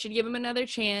she said she'd give him another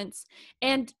chance.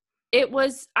 And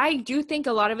I do think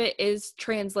a lot of it is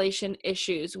translation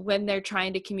issues when they're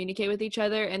trying to communicate with each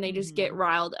other and they just get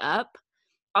riled up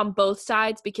on both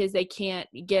sides because they can't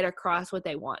get across what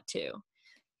they want to.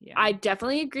 Yeah. I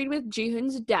definitely agreed with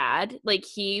Jehoon's dad. Like,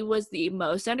 he was the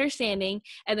most understanding,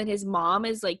 and then his mom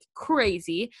is, like,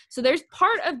 crazy. So there's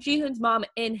part of Jehoon's mom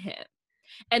in him.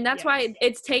 And that's why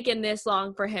it's taken this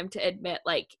long for him to admit,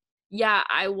 like, yeah,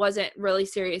 I wasn't really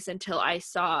serious until I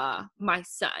saw my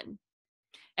son.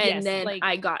 And then like,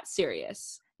 I got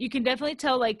serious. You can definitely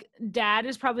tell, like, dad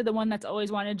is probably the one that's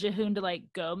always wanted Jehoon to, like,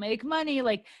 go make money.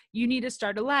 Like, you need to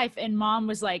start a life. And mom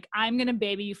was like, I'm going to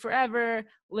baby you forever,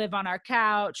 live on our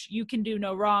couch. You can do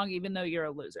no wrong, even though you're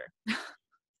a loser.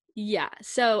 Yeah.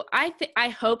 So I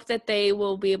hope that they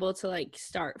will be able to, like,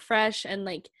 start fresh and,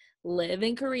 like, live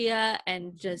in Korea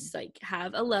and just, like,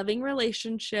 have a loving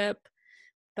relationship.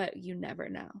 But you never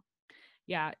know.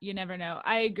 Yeah, you never know.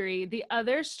 I agree. The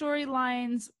other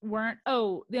storylines weren't,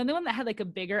 the only one that had like a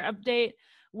bigger update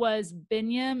was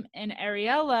Binyam and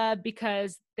Ariella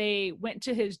because they went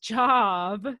to his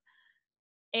job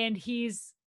and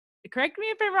correct me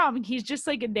if I'm wrong, he's just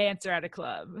like a dancer at a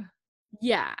club.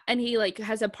 Yeah, and he like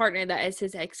has a partner that is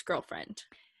his ex-girlfriend.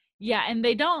 Yeah, and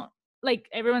they don't, like,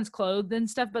 everyone's clothed and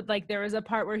stuff, but like there was a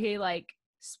part where he like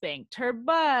spanked her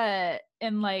butt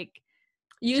and like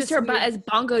used her butt as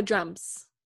bongo drums.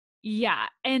 Yeah.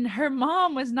 And her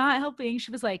mom was not helping. She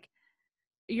was like,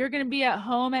 you're going to be at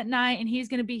home at night and he's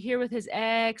going to be here with his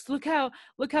ex. Look how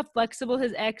flexible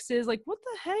his ex is. Like, what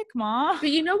the heck, Mom?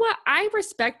 But you know what? I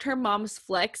respect her mom's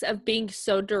flex of being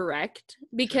so direct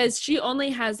because she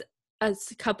only has a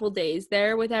couple days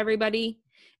there with everybody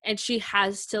and she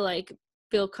has to like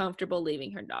feel comfortable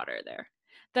leaving her daughter there.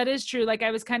 That is true. Like,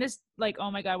 I was kind of like, oh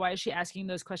my God, why is she asking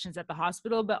those questions at the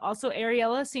hospital? But also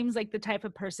Ariella seems like the type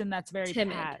of person that's very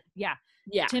timid. Yeah.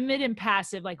 Yeah. Timid and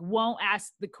passive, like won't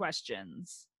ask the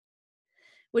questions.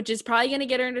 Which is probably going to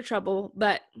get her into trouble,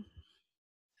 but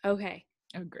okay.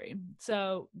 Agree.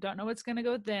 So don't know what's going to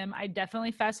go with them. I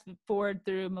definitely fast forward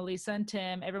through Melissa and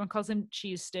Tim. Everyone calls him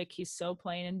Cheese Stick. He's so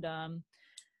plain and dumb.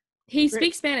 He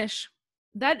speaks Spanish.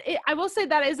 I will say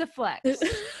that is a flex.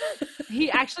 He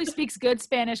actually speaks good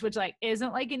Spanish, which like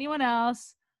isn't like anyone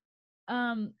else.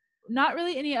 Not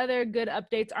really any other good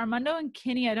updates. Armando and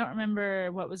Kenny, I don't remember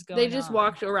what was going on. They just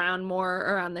walked around more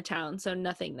around the town, so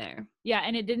nothing there. Yeah,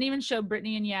 and it didn't even show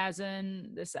Brittany and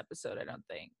Yazan this episode, I don't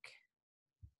think.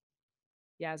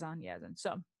 Yazan.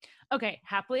 So, okay,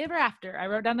 happily ever after. I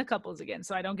wrote down the couples again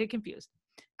so I don't get confused.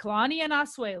 Kalani and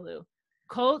Asuelu,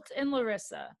 Colt and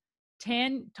Larissa,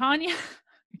 Tanya,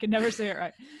 I can never say it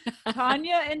right.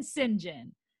 Tanya and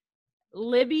Sinjin,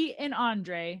 Libby and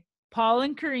Andre, Paul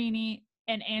and Karini,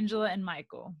 and Angela and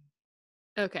Michael.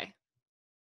 Okay.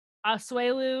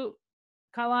 Asuelu,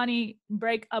 Kalani,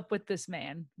 break up with this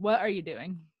man. What are you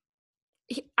doing?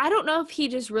 I don't know if he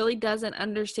just really doesn't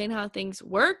understand how things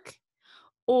work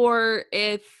or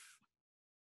if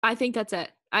I think that's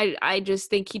it. I just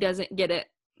think he doesn't get it.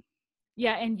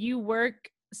 Yeah, and you work,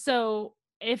 so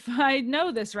if I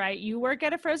know this right, you work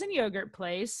at a frozen yogurt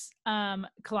place.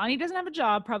 Kalani doesn't have a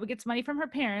job, probably gets money from her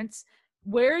parents.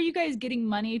 Where are you guys getting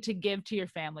money to give to your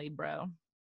family, bro?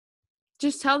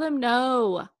 Just tell them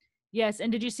no. Yes,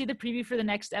 and did you see the preview for the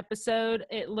next episode?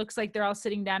 It looks like they're all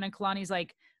sitting down and Kalani's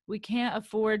like, we can't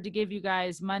afford to give you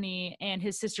guys money. And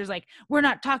his sister's like, we're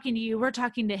not talking to you. We're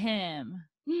talking to him.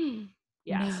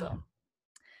 Yeah, no. So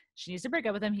she needs to break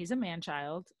up with him. He's a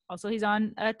man-child. Also, he's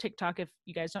on TikTok if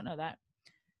you guys don't know that.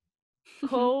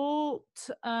 Colt,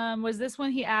 was this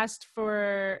when he asked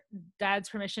for dad's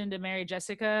permission to marry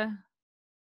Jessica?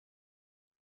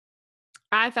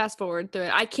 I fast forward through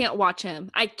it. I can't watch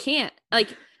him. I can't.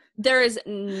 Like, there is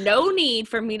no need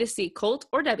for me to see Colt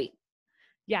or Debbie.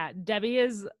 Yeah,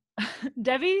 Debbie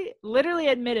literally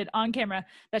admitted on camera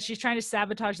that she's trying to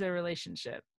sabotage their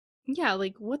relationship. Yeah,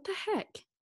 like, what the heck?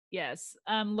 Yes.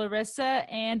 Larissa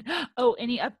and,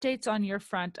 any updates on your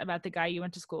front about the guy you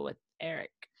went to school with,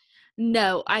 Eric?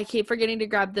 No, I keep forgetting to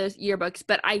grab the yearbooks,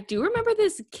 but I do remember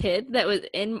this kid that was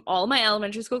in all my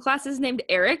elementary school classes named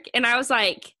Eric, and I was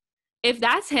like, if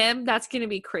that's him, that's going to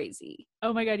be crazy.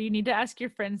 Oh my God, you need to ask your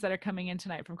friends that are coming in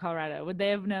tonight from Colorado. Would they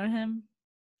have known him?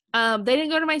 They didn't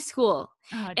go to my school.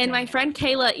 And my friend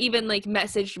Kayla even like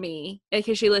messaged me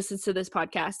because she listens to this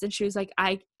podcast and she was like,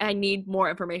 I need more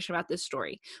information about this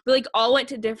story. We like all went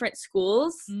to different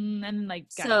schools. And like,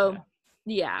 so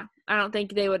yeah, I don't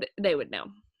think they would know.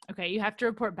 Okay. You have to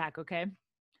report back. Okay.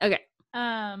 Okay.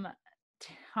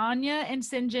 Tanya and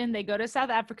Sinjin, they go to South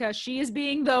Africa. She is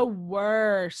being the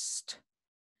worst.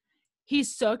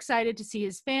 He's so excited to see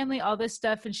his family, all this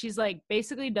stuff. And she's like,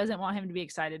 basically doesn't want him to be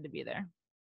excited to be there.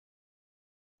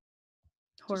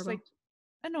 Horrible. Just like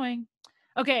annoying.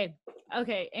 Okay.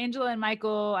 Angela and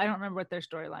Michael, I don't remember what their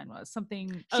storyline was.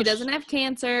 Something. She doesn't have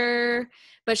cancer,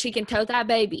 but she can tote that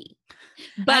baby.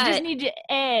 But I just need your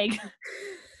egg.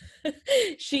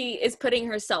 She is putting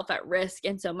herself at risk,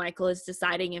 and so Michael is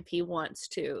deciding if he wants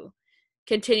to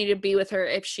continue to be with her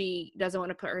if she doesn't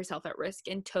want to put herself at risk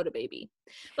and tote a baby.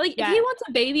 But like, if he wants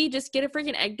a baby, just get a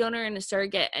freaking egg donor and a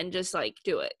surrogate and just like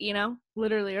do it, you know?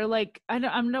 Literally, or like I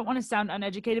don't want to sound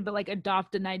uneducated, but like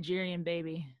adopt a Nigerian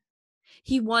baby.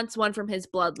 He wants one from his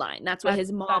bloodline. That's what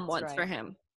his mom wants for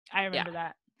him. I remember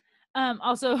that.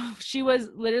 Also, she was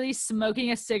literally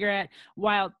smoking a cigarette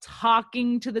while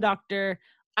talking to the doctor.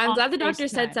 I'm glad the doctor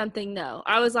said something though.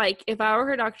 I was like, if I were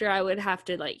her doctor, I would have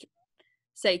to like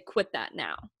say, quit that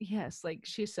now. Yes, like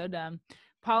she's so dumb.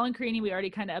 Paul and Karini, we already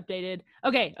kind of updated.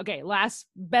 Okay.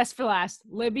 Best for last,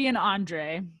 Libby and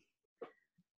Andre.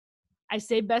 I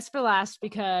say best for last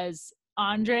because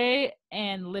Andre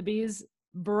and Libby's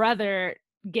brother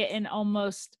get in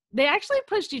they actually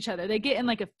pushed each other. They get in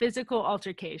like a physical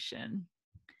altercation.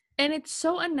 And it's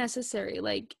so unnecessary.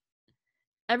 Like,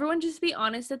 everyone just be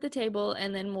honest at the table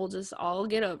and then we'll just all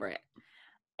get over it.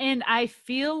 And I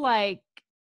feel like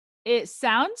it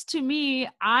sounds to me,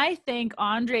 I think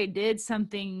Andre did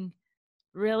something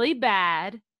really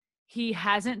bad. He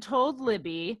hasn't told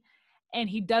Libby and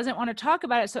he doesn't want to talk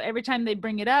about it. So every time they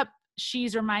bring it up,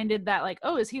 she's reminded that like,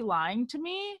 oh, is he lying to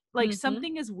me? Like Mhm.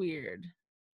 something is weird.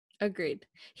 Agreed.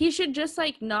 He should just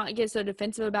like not get so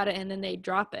defensive about it and then they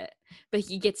drop it. But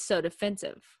he gets so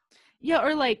defensive. Yeah,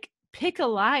 or like pick a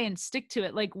lie and stick to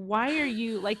it. Like, why are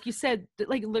you, like you said,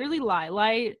 like literally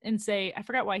lie and say, I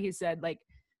forgot why he said like,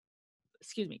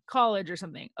 excuse me, college or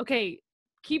something. Okay,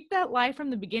 keep that lie from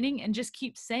the beginning and just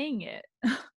keep saying it.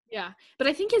 Yeah. But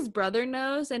I think his brother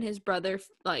knows, and his brother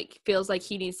like feels like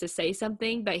he needs to say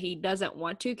something, but he doesn't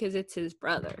want to because it's his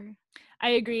brother. I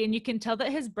agree. And you can tell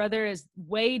that his brother is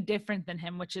way different than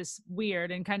him, which is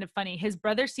weird and kind of funny. His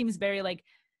brother seems very like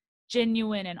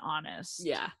genuine and honest.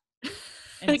 Yeah.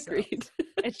 And Agreed. So,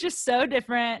 it's just so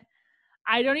different.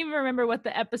 I don't even remember what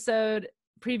the episode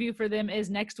preview for them is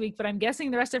next week, but I'm guessing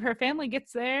the rest of her family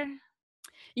gets there.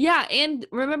 Yeah, and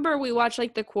remember we watched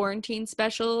like the quarantine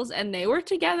specials and they were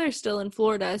together still in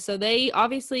Florida, so they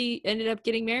obviously ended up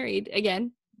getting married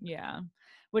again. Yeah.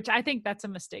 Which I think that's a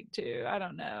mistake too. I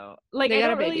don't know. Like They I got a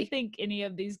don't really baby. think any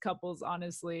of these couples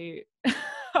honestly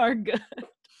are good.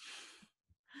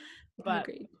 But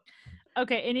Agreed.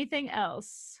 okay, anything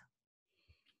else?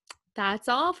 That's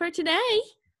all for today.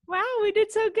 Wow, we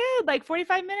did so good. Like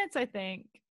 45 minutes, I think.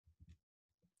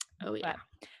 Oh yeah.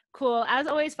 But cool. As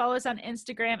always, follow us on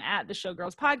Instagram at the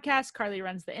Showgirls Podcast. Carly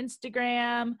runs the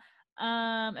Instagram.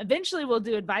 Eventually we'll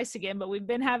do advice again, but we've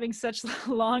been having such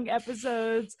long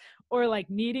episodes or like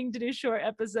needing to do short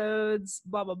episodes,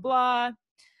 blah, blah, blah.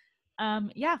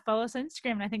 Yeah, follow us on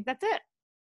Instagram. And I think that's it.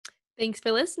 Thanks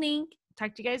for listening.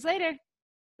 Talk to you guys later.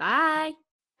 Bye.